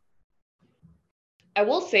that. I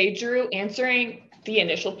will say, Drew, answering the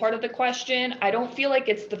initial part of the question, I don't feel like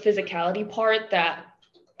it's the physicality part that,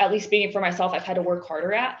 at least speaking for myself, I've had to work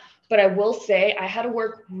harder at. But I will say I had to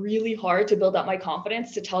work really hard to build up my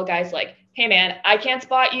confidence to tell guys like, hey, man, I can't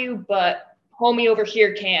spot you, but homie over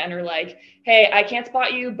here can. Or like, hey, I can't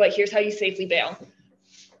spot you, but here's how you safely bail.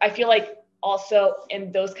 I feel like also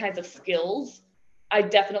in those kinds of skills, I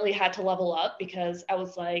definitely had to level up, because I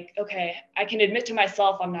was like, okay, I can admit to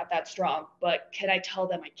myself I'm not that strong, but can I tell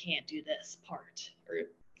them I can't do this part or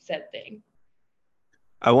said thing?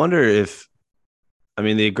 I wonder if,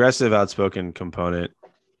 the aggressive, outspoken component,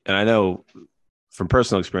 and I know from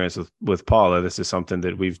personal experience with Paula, this is something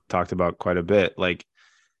that we've talked about quite a bit. Like,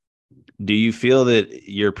 do you feel that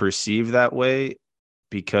you're perceived that way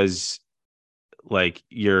because, like,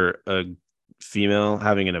 you're a female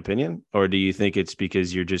having an opinion, or do you think it's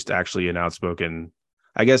because you're just actually an outspoken?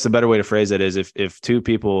 I guess the better way to phrase that is if two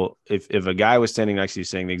people, if a guy was standing next to you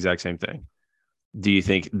saying the exact same thing, do you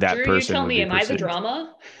think that Drew, person you tell would me, be am I the perceived?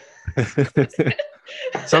 drama?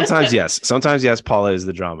 Sometimes yes, Paula is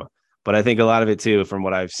the drama, but I think a lot of it too, from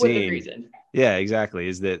what I've seen, With a reason. Yeah, exactly,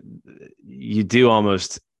 is that you do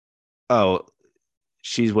almost, oh,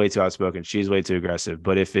 she's way too outspoken, she's way too aggressive.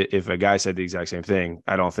 But if a guy said the exact same thing,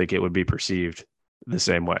 I don't think it would be perceived the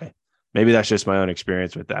same way. Maybe that's just my own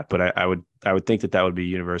experience with that, but I would think that would be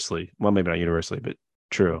universally, well, maybe not universally, but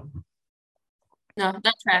true. No,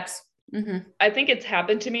 that tracks. Mm-hmm. I think it's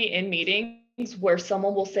happened to me in meetings where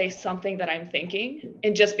someone will say something that I'm thinking,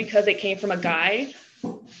 and just because it came from a guy,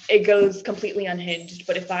 it goes completely unhinged.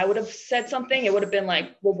 But if I would have said something, it would have been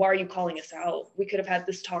like, well, why are you calling us out? We could have had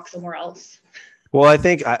this talk somewhere else. Well, I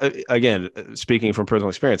think, again, speaking from personal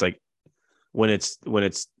experience, like when it's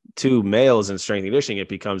two males in strength and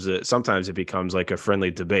conditioning, sometimes it becomes like a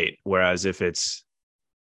friendly debate. Whereas if it's,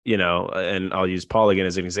 and I'll use Paula again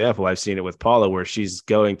as an example, I've seen it with Paula where she's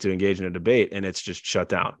going to engage in a debate and it's just shut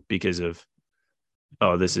down because of,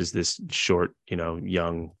 oh, this is this short,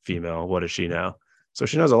 young female. What does she know? So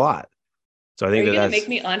she knows a lot. So I think Are you going to make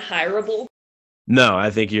me unhireable? No, I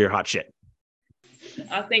think you're hot shit.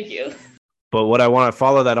 Thank you. But what I want to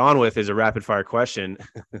follow that on with is a rapid fire question.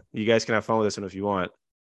 You guys can have fun with this one if you want.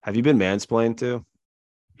 Have you been mansplained to?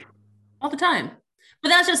 All the time. But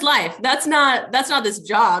that's just life. That's not this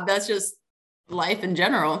job. That's just life in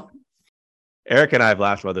general. Eric and I have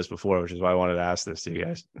laughed about this before, which is why I wanted to ask this to you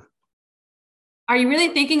guys. Are you really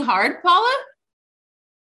thinking hard, Paula?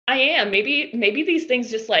 I am. Maybe these things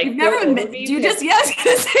just like You've never go met, over me. do you just do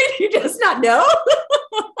you just not know?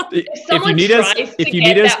 If you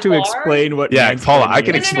need us to explain what, yeah, Paula, I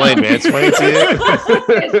can explain mansplaining to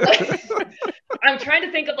you. I'm trying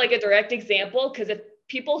to think of like a direct example, because if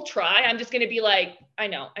people try, I'm just going to be like, I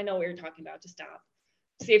know what you're talking about. Just stop,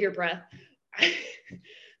 save your breath.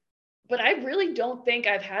 But I really don't think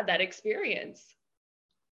I've had that experience.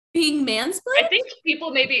 Being mansplained? I think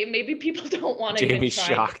people maybe people don't want to. Jamie's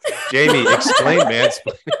shocked. Jamie, explain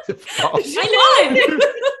mansplaining.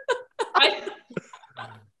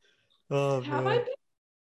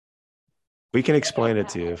 We can explain it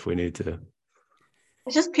to you if we need to.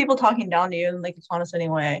 It's just people talking down to you in like a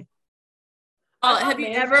condescending way. Have you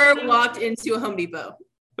ever walked into a Home Depot?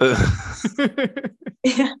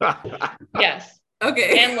 Yes.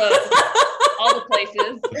 Okay. And Lowe's, all the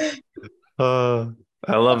places.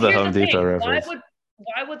 I love the Home Depot reference.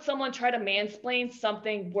 Why would someone try to mansplain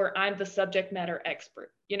something where I'm the subject matter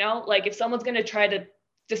expert? You know, like if someone's going to try to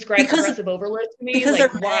describe progressive overload to me,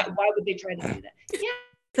 like why would they try to do that? Yeah,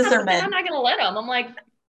 because they're men. I'm not going to let them. I'm like,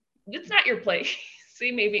 it's not your place.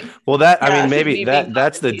 See, maybe. Well, maybe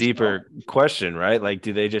that's the deeper question, right? Like,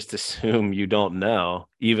 do they just assume you don't know,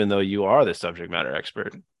 even though you are the subject matter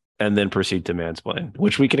expert, and then proceed to mansplain,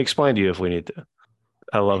 which we can explain to you if we need to.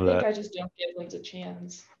 I love that. I just don't give them a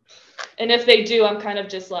chance. And if they do, I'm kind of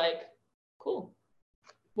just like, cool.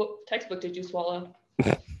 What textbook did you swallow?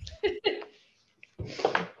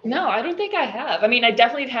 No, I don't think I have. I mean, I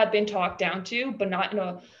definitely have been talked down to, but not in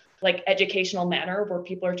a like educational manner where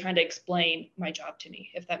people are trying to explain my job to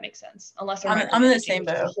me, if that makes sense. Unless I'm in the same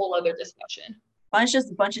boat. A whole other discussion. Mine's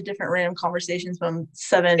just a bunch of different random conversations from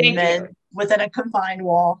 7 men within a confined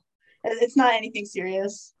wall. It's not anything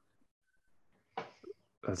serious.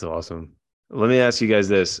 That's awesome. Let me ask you guys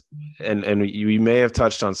this, and you may have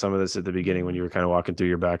touched on some of this at the beginning when you were kind of walking through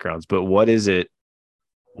your backgrounds, but what is it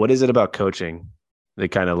about coaching that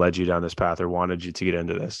kind of led you down this path or wanted you to get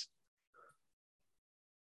into this?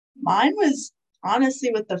 Mine was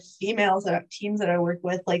honestly with the females teams that I work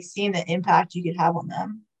with, like seeing the impact you could have on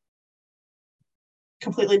them.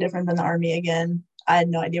 Completely different than the Army again. I had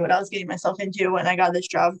no idea what I was getting myself into when I got this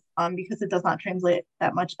job, because it does not translate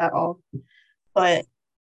that much at all. But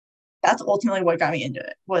that's ultimately what got me into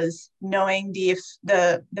it, was knowing the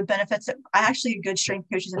benefits that I actually had good strength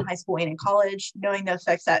coaches in high school and in college, knowing the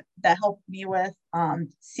effects that helped me with,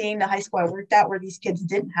 seeing the high school I worked at where these kids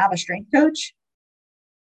didn't have a strength coach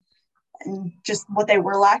and just what they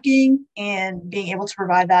were lacking and being able to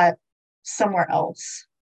provide that somewhere else.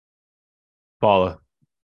 Paula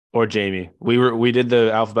or Jamie, we did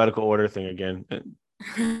the alphabetical order thing again.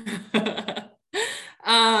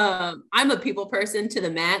 I'm a people person to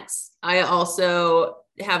the max. I also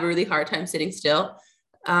have a really hard time sitting still.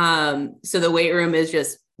 So the weight room is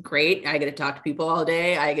just great. I get to talk to people all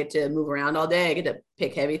day. I get to move around all day. I get to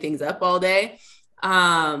pick heavy things up all day.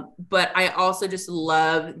 But I also just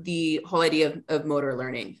love the whole idea of motor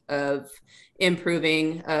learning, of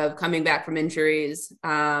improving, of coming back from injuries,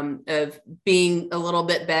 of being a little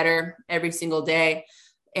bit better every single day.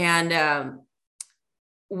 And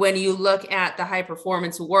when you look at the high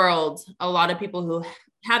performance world, a lot of people who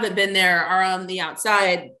haven't been there are on the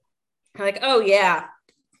outside like, oh yeah,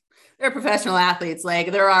 they're professional athletes.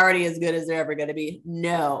 Like they're already as good as they're ever going to be.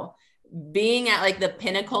 No, being at like the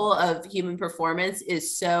pinnacle of human performance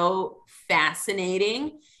is so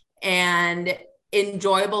fascinating and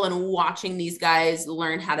enjoyable, and watching these guys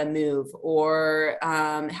learn how to move or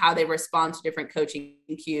how they respond to different coaching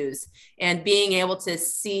cues, and being able to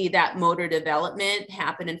see that motor development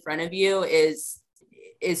happen in front of you is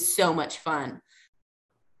so much fun.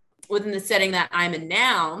 Within the setting that I'm in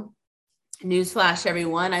now, newsflash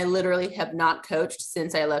everyone, I literally have not coached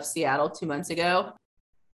since I left Seattle 2 months ago.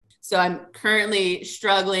 So I'm currently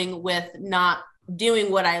struggling with not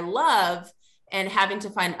doing what I love and having to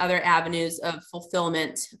find other avenues of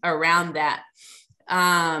fulfillment around that.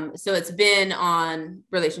 So it's been on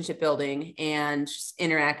relationship building and just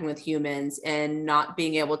interacting with humans and not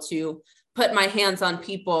being able to put my hands on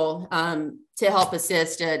people to help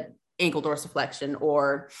assist at ankle dorsiflexion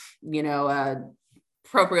or,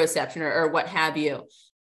 proprioception or what have you.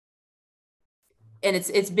 And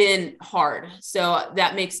it's been hard. So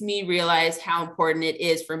that makes me realize how important it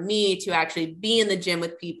is for me to actually be in the gym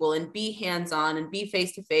with people and be hands-on and be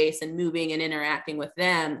face-to-face and moving and interacting with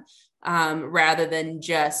them, rather than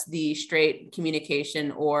just the straight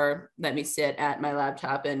communication or let me sit at my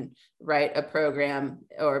laptop and write a program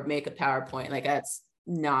or make a PowerPoint. Like that's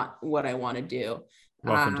not what I want to do.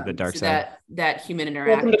 Welcome to the dark so side. That human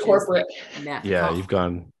interaction. Welcome to corporate. Yeah, you've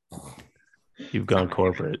gone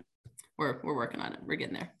corporate. We're working on it. We're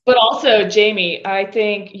getting there. But also, Jamie, I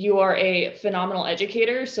think you are a phenomenal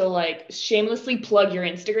educator. So like shamelessly plug your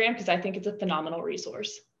Instagram because I think it's a phenomenal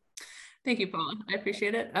resource. Thank you, Paula. I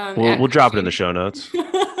appreciate it. We'll drop it in the show notes.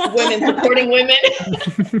 Women supporting women.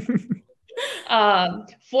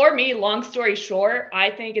 For me, long story short,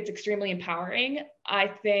 I think it's extremely empowering.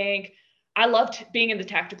 I loved being in the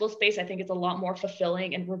tactical space. I think it's a lot more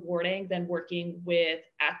fulfilling and rewarding than working with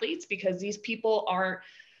athletes because these people aren't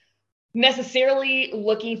necessarily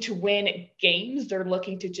looking to win games. They're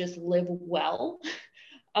looking to just live well.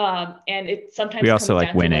 And it sometimes we also comes like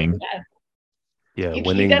down winning. To like, Yeah, you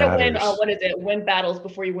winning gotta matters. win, win battles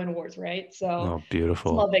before you win wars, right? So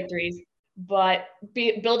beautiful. small victories. But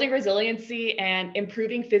building resiliency and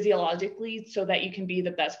improving physiologically so that you can be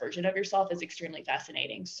the best version of yourself is extremely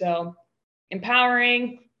fascinating. So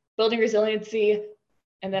empowering, building resiliency,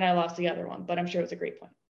 and then I lost the other one, but I'm sure it was a great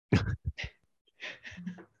point.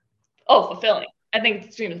 Fulfilling. I think it's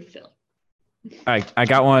extremely fulfilling. I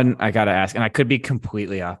got one I got to ask, and I could be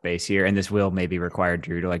completely off base here, and this will maybe require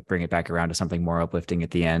Drew to like bring it back around to something more uplifting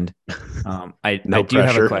at the end. I do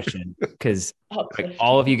have a question because like,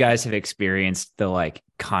 all of you guys have experienced the like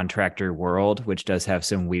contractor world, which does have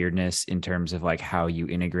some weirdness in terms of like how you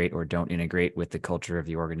integrate or don't integrate with the culture of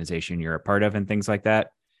the organization you're a part of and things like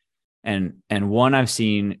that. And one I've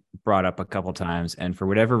seen brought up a couple times, and for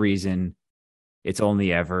whatever reason, it's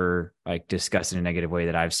only ever like discussed in a negative way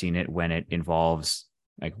that I've seen it when it involves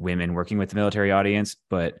like women working with the military audience.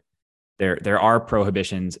 But there are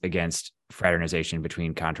prohibitions against fraternization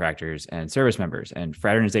between contractors and service members. And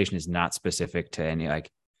fraternization is not specific to any like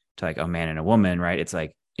a man and a woman, right? It's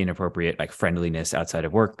like inappropriate, like friendliness outside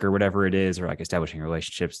of work or whatever it is, or like establishing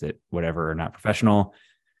relationships that whatever are not professional.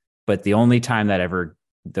 But the only time that ever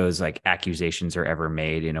those like accusations are ever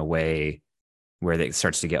made in a way where it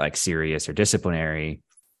starts to get like serious or disciplinary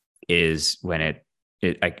is when it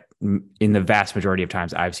like in the vast majority of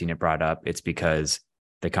times I've seen it brought up, it's because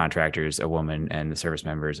the contractor's a woman and the service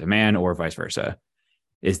member is a man or vice versa.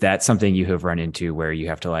 Is that something you have run into where you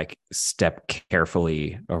have to like step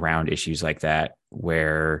carefully around issues like that,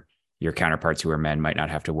 where your counterparts who are men might not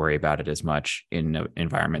have to worry about it as much in an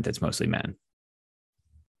environment that's mostly men?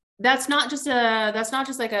 That's not just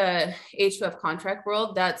like a H2F contract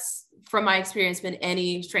world. That's from my experience been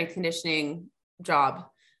any strength conditioning job.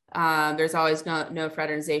 There's always no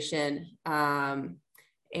fraternization.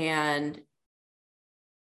 And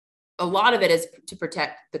a lot of it is to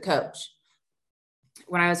protect the coach.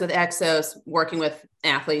 When I was with Exos working with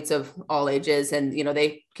athletes of all ages and,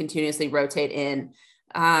 they continuously rotate in,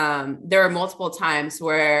 there are multiple times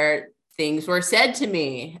where things were said to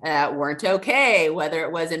me that weren't okay, whether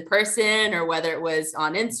it was in person or whether it was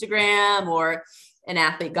on Instagram, or an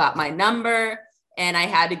athlete got my number and I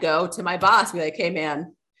had to go to my boss and be like, hey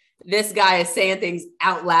man, this guy is saying things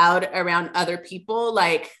out loud around other people.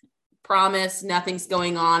 Like, promise nothing's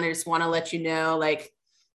going on. I just want to let you know, like,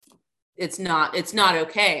 it's not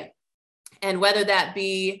okay. And whether that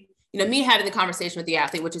be, me having the conversation with the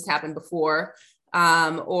athlete, which has happened before,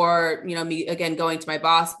 or, me again, going to my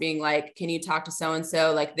boss being like, can you talk to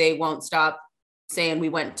so-and-so? Like, they won't stop saying we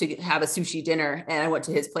went to have a sushi dinner and I went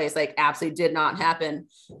to his place. Like, absolutely did not happen.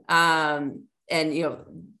 And,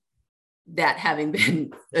 that having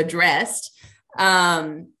been addressed,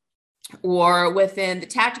 or within the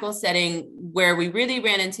tactical setting where we really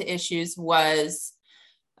ran into issues was,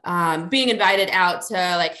 being invited out to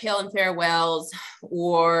like hail and farewells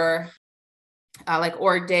or like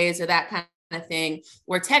org days or that kind of thing,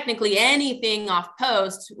 where technically anything off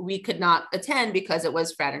post we could not attend because it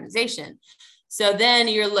was fraternization. So then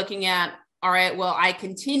you're looking at, all right, well, I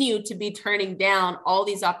continue to be turning down all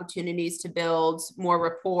these opportunities to build more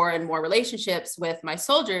rapport and more relationships with my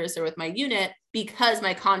soldiers or with my unit because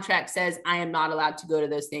my contract says I am not allowed to go to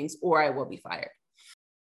those things or I will be fired.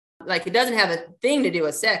 Like, it doesn't have a thing to do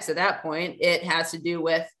with sex at that point. It has to do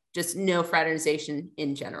with just no fraternization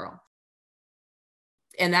in general.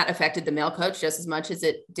 And that affected the male coach just as much as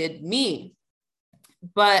it did me.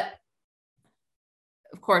 But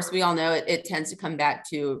of course, we all know it tends to come back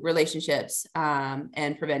to relationships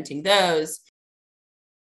and preventing those.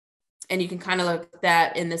 And you can kind of look at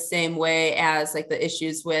that in the same way as like the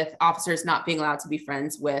issues with officers not being allowed to be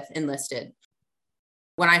friends with enlisted.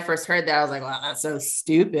 When I first heard that, I was like, wow, that's so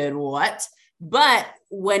stupid. What? But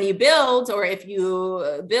when you build, or if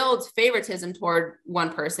you build favoritism toward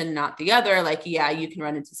one person, not the other, like, yeah, you can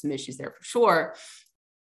run into some issues there for sure.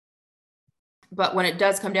 But when it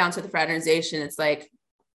does come down to the fraternization, it's like,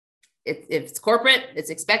 if it's corporate, it's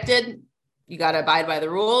expected. You got to abide by the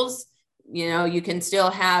rules. You know, you can still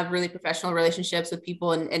have really professional relationships with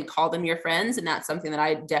people and call them your friends. And that's something that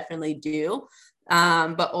I definitely do.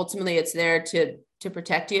 But ultimately it's there to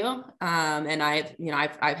protect you. And I've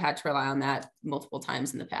had to rely on that multiple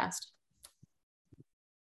times in the past.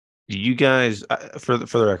 You guys, for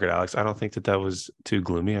the record, Alex, I don't think that was too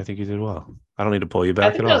gloomy. I think you did well. I don't need to pull you back I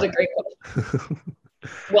think at that all. was a great question.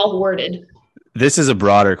 Well worded. This is a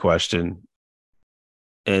broader question,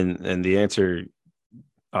 and the answer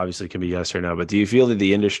obviously can be yes or no. But do you feel that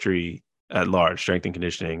the industry at large, strength and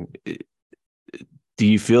conditioning, do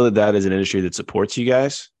you feel that is an industry that supports you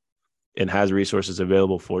guys and has resources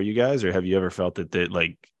available for you guys, or have you ever felt that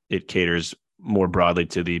like it caters more broadly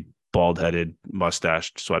to the bald-headed,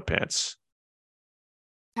 mustached sweatpants?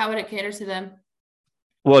 How would it cater to them?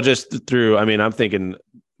 Well, just through, I mean, I'm thinking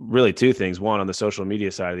really two things. One, on the social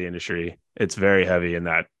media side of the industry, it's very heavy in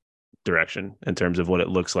that direction in terms of what it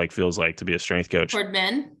looks like, feels like to be a strength coach.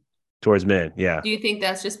 Towards men, yeah. Do you think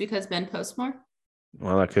that's just because men post more?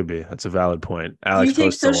 Well, that could be. That's a valid point. Alex you take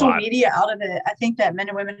posts a lot. social media out of it, I think that men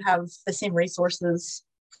and women have the same resources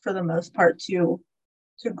for the most part to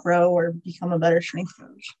grow or become a better strength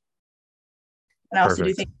coach. And I also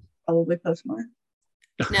do think probably post more.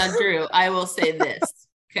 Now, Drew, I will say this.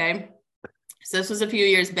 Okay. So this was a few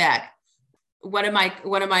years back. One of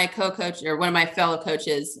my co-coaches, or one of my fellow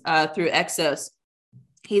coaches through Exos,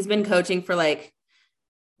 he's been coaching for like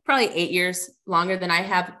probably 8 years, longer than I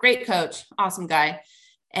have. Great coach, awesome guy.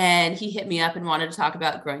 And he hit me up and wanted to talk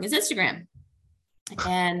about growing his Instagram.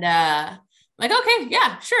 And like, okay,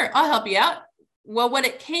 yeah, sure, I'll help you out. Well, what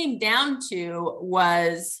it came down to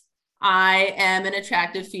was I am an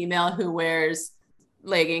attractive female who wears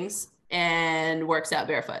leggings and works out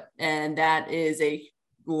barefoot. And that is a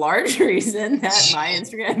large reason that my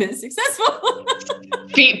Instagram is successful.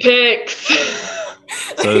 Feet pics.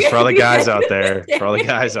 So it's for all the guys out there. For all the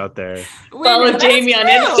guys out there. Follow Jamie on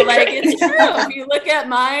Instagram. Like, it's true. If you look at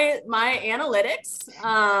my analytics,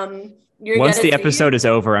 once the episode is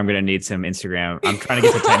over, I'm going to need some Instagram. I'm trying to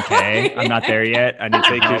get to 10K. I'm not there yet. I need to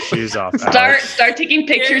take your shoes off. Start taking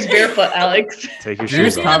pictures barefoot, Alex. Take your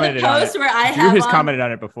shoes off. Commented on it. Drew has commented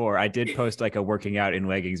on it before. I did post like a working out in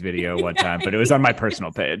leggings video one time, but it was on my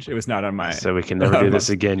personal page. It was not on my. So we can never do this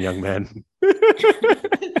again, young man.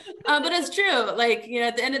 But it's true. Like, you know,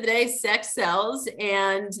 at the end of the day, sex sells,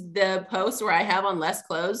 and the posts where I have on less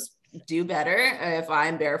clothes do better. If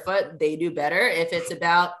I'm barefoot, they do better. If it's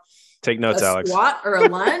about take notes, Alex. Squat or a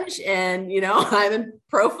lunge, and you know I'm in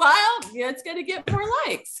profile, it's going to get more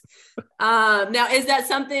likes. Now, is that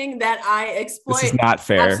something that I exploit? This is not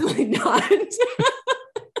fair. Absolutely not.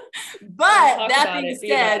 But that being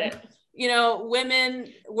said, you know,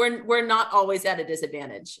 women, we're not always at a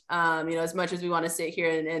disadvantage. You know, as much as we want to sit here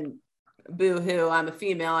and boo-hoo, I'm a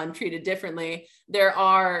female, I'm treated differently. There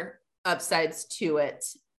are upsides to it,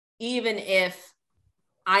 even if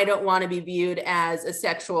I don't want to be viewed as a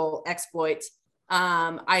sexual exploit.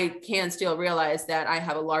 I can still realize that I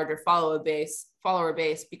have a larger follower base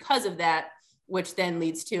because of that, which then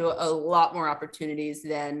leads to a lot more opportunities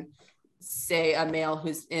than, say, a male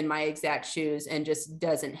who's in my exact shoes and just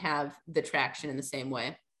doesn't have the traction in the same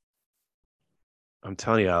way. I'm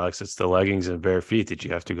telling you, Alex, it's the leggings and bare feet that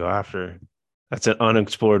you have to go after. That's an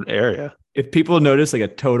unexplored area. If people notice like a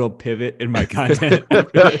total pivot in my content.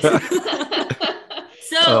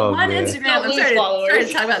 So on Instagram, I'm sorry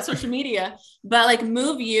to talk about social media, but like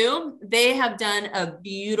Move You, they have done a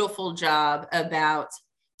beautiful job about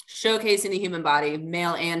showcasing the human body,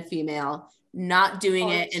 male and female, not doing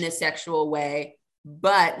it in a sexual way,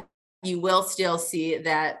 but you will still see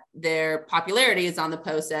that their popularity is on the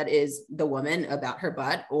post that is the woman about her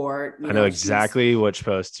butt, or I know exactly which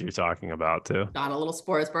posts you're talking about too. Got a little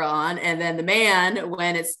sports bra on, and then the man,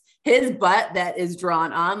 when it's his butt that is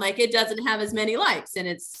drawn on, like it doesn't have as many likes, and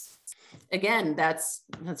it's again that's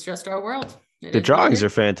just our world. The drawings are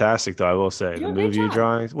fantastic, though. I will say the Move You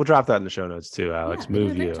drawings. We'll drop that in the show notes too, Alex. Yeah,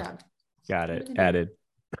 Move You. Got it. Added.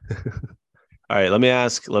 All right, let me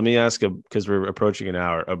ask because we're approaching an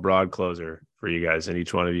hour, a broad closer for you guys, and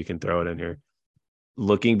each one of you can throw it in here.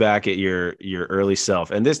 Looking back at your early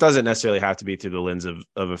self, and this doesn't necessarily have to be through the lens of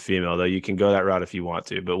a female, though you can go that route if you want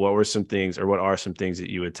to, but what are some things that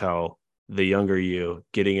you would tell the younger you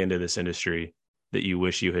getting into this industry that you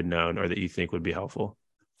wish you had known or that you think would be helpful?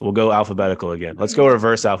 We'll go alphabetical again. Let's go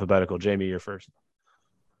reverse alphabetical. Jamie, you're first.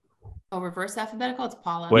 Oh, reverse alphabetical? It's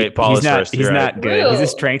Paula. Wait, Paula's first. He's not good. He's a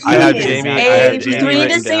strength. I had Jamie. Do we need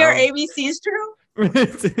to say our ABCs, Drew?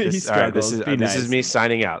 This is me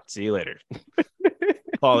signing out. See you later.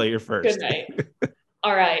 Paula, you're first. Good night.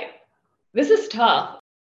 All right. This is tough.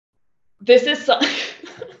 This is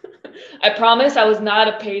I promise I was not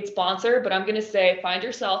a paid sponsor, but I'm going to say find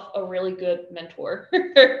yourself a really good mentor.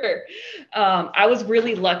 I was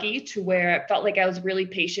really lucky to where I felt like I was really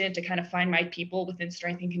patient to kind of find my people within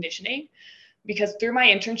strength and conditioning, because through my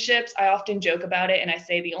internships, I often joke about it and I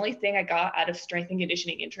say the only thing I got out of strength and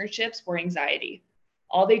conditioning internships were anxiety.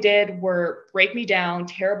 All they did were break me down,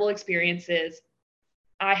 terrible experiences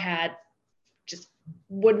I had, just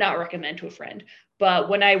would not recommend to a friend. But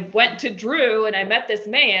when I went to Drew and I met this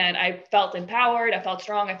man, I felt empowered, I felt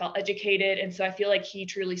strong, I felt educated. And so I feel like he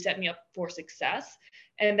truly set me up for success.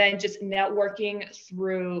 And then just networking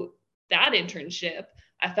through that internship,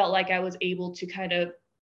 I felt like I was able to kind of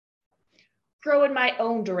grow in my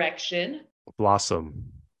own direction.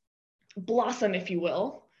 Blossom, if you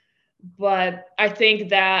will. But I think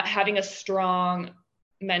that having a strong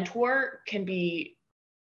mentor can be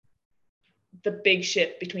the big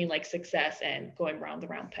shift between like success and going around the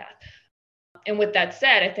round path. And with that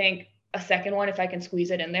said, I think a second one, if I can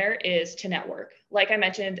squeeze it in there, is to network. Like I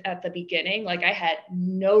mentioned at the beginning, like I had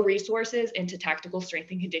no resources into tactical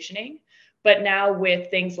strength and conditioning, but now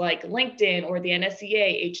with things like LinkedIn or the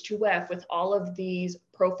NSCA, H2F, with all of these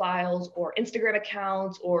profiles or Instagram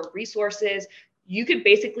accounts or resources, you could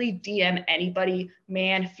basically DM anybody,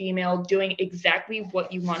 man, female, doing exactly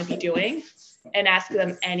what you want to be doing and ask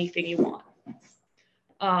them anything you want.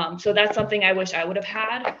 So that's something I wish I would have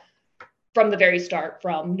had from the very start,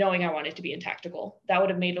 from knowing I wanted to be in tactical. That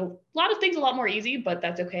would have made a lot of things a lot more easy, but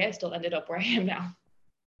that's okay. I still ended up where I am now.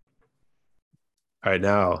 All right,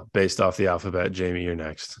 now based off the alphabet, Jamie, you're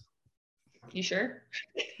next. You sure?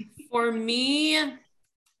 For me, I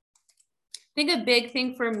think a big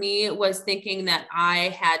thing for me was thinking that I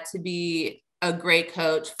had to be a great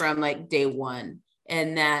coach from like day one.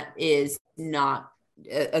 And that is not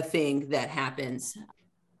a thing that happens.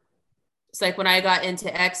 It's like when I got into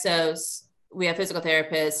Exos, we have physical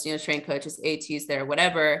therapists, strength coaches, ATs there,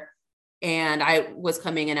 whatever. And I was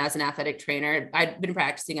coming in as an athletic trainer. I'd been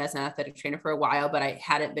practicing as an athletic trainer for a while, but I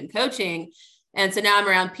hadn't been coaching. And so now I'm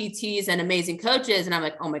around PTs and amazing coaches. And I'm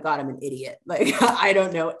like, oh my God, I'm an idiot. Like, I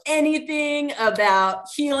don't know anything about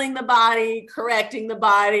healing the body, correcting the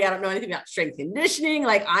body. I don't know anything about strength conditioning.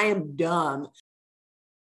 Like, I am dumb.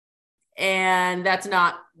 And that's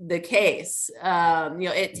not the case.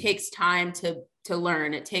 It takes time to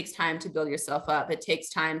learn. It takes time to build yourself up. It takes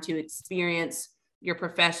time to experience your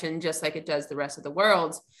profession, just like it does the rest of the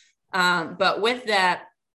world. But with that,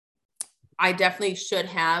 I definitely should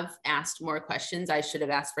have asked more questions. I should have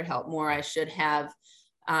asked for help more. I should have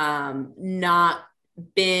not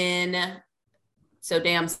been so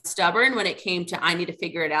damn stubborn when it came to, I need to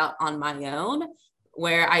figure it out on my own,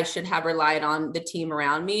 where I should have relied on the team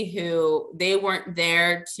around me, who they weren't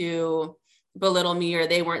there to belittle me or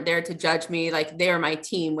they weren't there to judge me. Like, they're my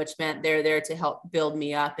team, which meant they're there to help build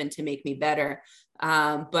me up and to make me better.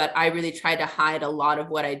 But I really tried to hide a lot of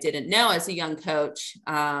what I didn't know as a young coach,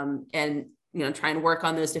 and trying to work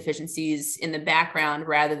on those deficiencies in the background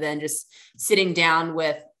rather than just sitting down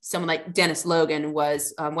with someone like Dennis Logan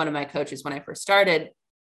was one of my coaches when I first started,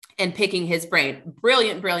 and picking his brain.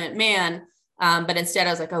 Brilliant man. But instead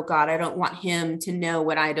I was like, oh God, I don't want him to know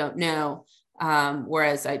what I don't know.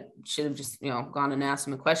 Whereas I should have just, gone and asked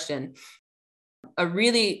him a question.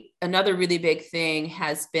 Another really big thing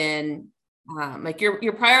has been like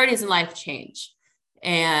your priorities in life change,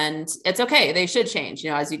 and it's okay. They should change,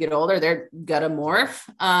 as you get older, they're gonna morph.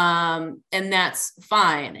 And that's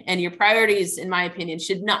fine. And your priorities, in my opinion,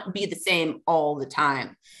 should not be the same all the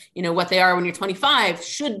time. What they are when you're 25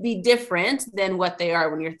 should be different than what they are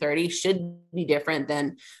when you're 30, should be different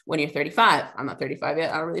than when you're 35. I'm not 35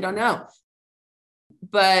 yet. I really don't know.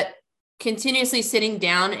 But continuously sitting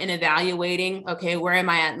down and evaluating, okay, where am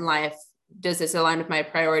I at in life? Does this align with my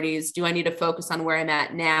priorities? Do I need to focus on where I'm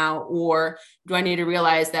at now? Or do I need to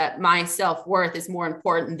realize that my self-worth is more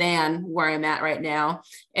important than where I'm at right now,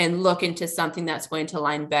 and look into something that's going to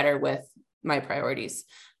align better with my priorities?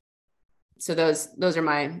 So those are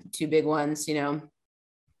my two big ones, Yeah.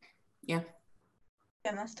 Yeah,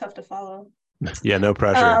 that's tough to follow. Yeah, no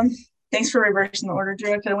pressure. Thanks for reversing the order,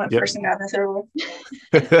 Drew. I could have went first and got this over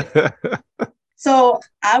Yep. So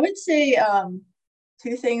I would say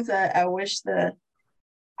two things that I wish that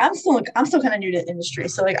I'm still kind of new to the industry.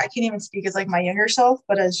 So like I can't even speak as like my younger self,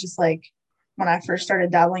 but as just like when I first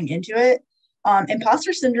started dabbling into it.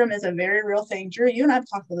 Imposter syndrome is a very real thing. Drew, you and I've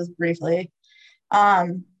talked about this briefly.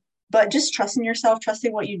 But just trusting yourself,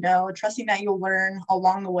 trusting what you know, trusting that you'll learn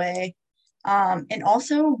along the way. And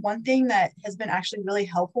also one thing that has been actually really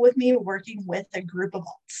helpful with me working with a group of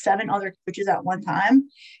 7 other coaches at one time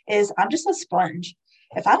is I'm just a sponge.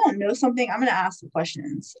 If I don't know something, I'm going to ask the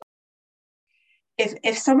questions.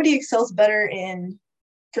 If somebody excels better in,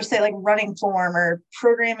 for say, like running form or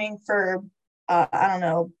programming for, I don't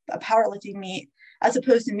know, a powerlifting meet, as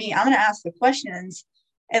opposed to me, I'm going to ask the questions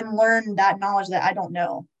and learn that knowledge that I don't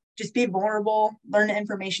know. Just be vulnerable, learn the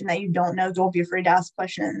information that you don't know. Don't be afraid to ask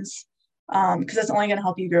questions, because that's only going to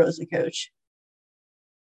help you grow as a coach.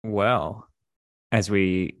 Well, as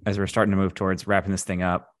we're starting to move towards wrapping this thing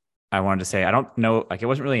up, I wanted to say, I don't know, like it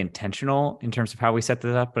wasn't really intentional in terms of how we set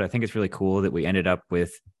this up, but I think it's really cool that we ended up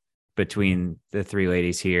with, between the 3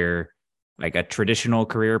 ladies here, like a traditional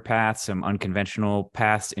career path, some unconventional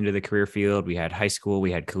paths into the career field. We had high school,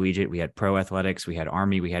 we had collegiate, we had pro athletics, we had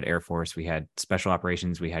Army, we had Air Force, we had special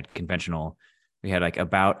operations, we had conventional. We had like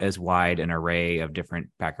about as wide an array of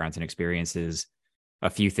different backgrounds and experiences. A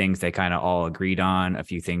few things they kind of all agreed on, a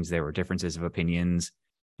few things there were differences of opinions.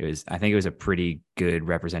 I think it was a pretty good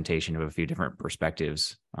representation of a few different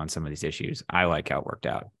perspectives on some of these issues. I like how it worked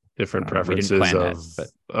out. Different preferences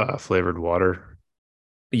of flavored water.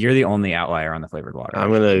 You're the only outlier on the flavored water. I'm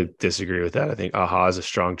going to disagree with that. I think AHA is a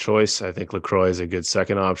strong choice. I think LaCroix is a good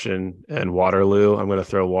second option, and Waterloo, I'm going to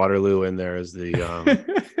throw Waterloo in there as the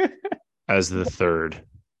as the third.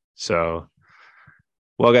 So,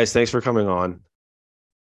 well, guys, thanks for coming on.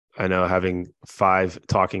 I know having 5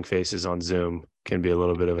 talking faces on Zoom can be a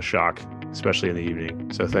little bit of a shock, especially in the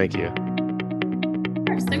evening. So thank you. Of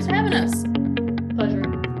course. Thanks for having us. Pleasure.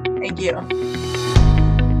 Thank you.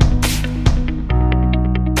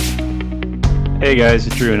 Hey guys,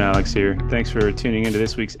 it's Drew and Alex here. Thanks for tuning into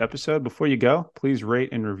this week's episode. Before you go, please rate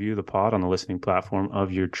and review the pod on the listening platform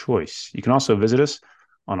of your choice. You can also visit us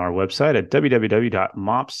on our website at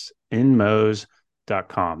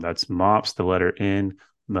www.mopsinmos.com. That's mops, the letter N,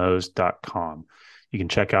 mos.com. You can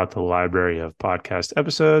check out the library of podcast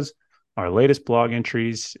episodes, our latest blog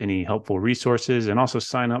entries, any helpful resources, and also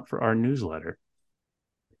sign up for our newsletter.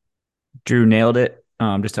 Drew nailed it.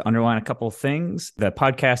 Just to underline a couple of things, the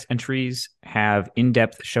podcast entries have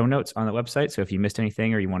in-depth show notes on the website. So if you missed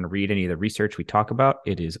anything or you want to read any of the research we talk about,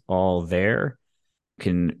 it is all there. You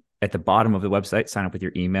can, at the bottom of the website, sign up with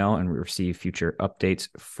your email and receive future updates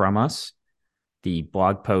from us. The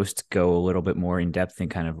blog posts go a little bit more in depth in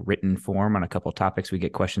kind of written form on a couple of topics we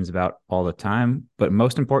get questions about all the time. But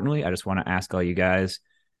most importantly, I just want to ask all you guys,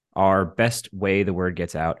 our best way the word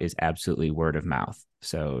gets out is absolutely word of mouth.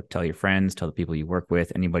 So tell your friends, tell the people you work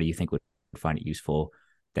with, anybody you think would find it useful.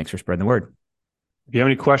 Thanks for spreading the word. If you have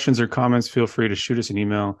any questions or comments, feel free to shoot us an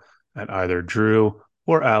email at either Drew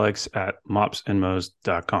or Alex at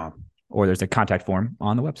mopsinmos.com. Or there's a contact form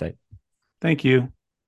on the website. Thank you.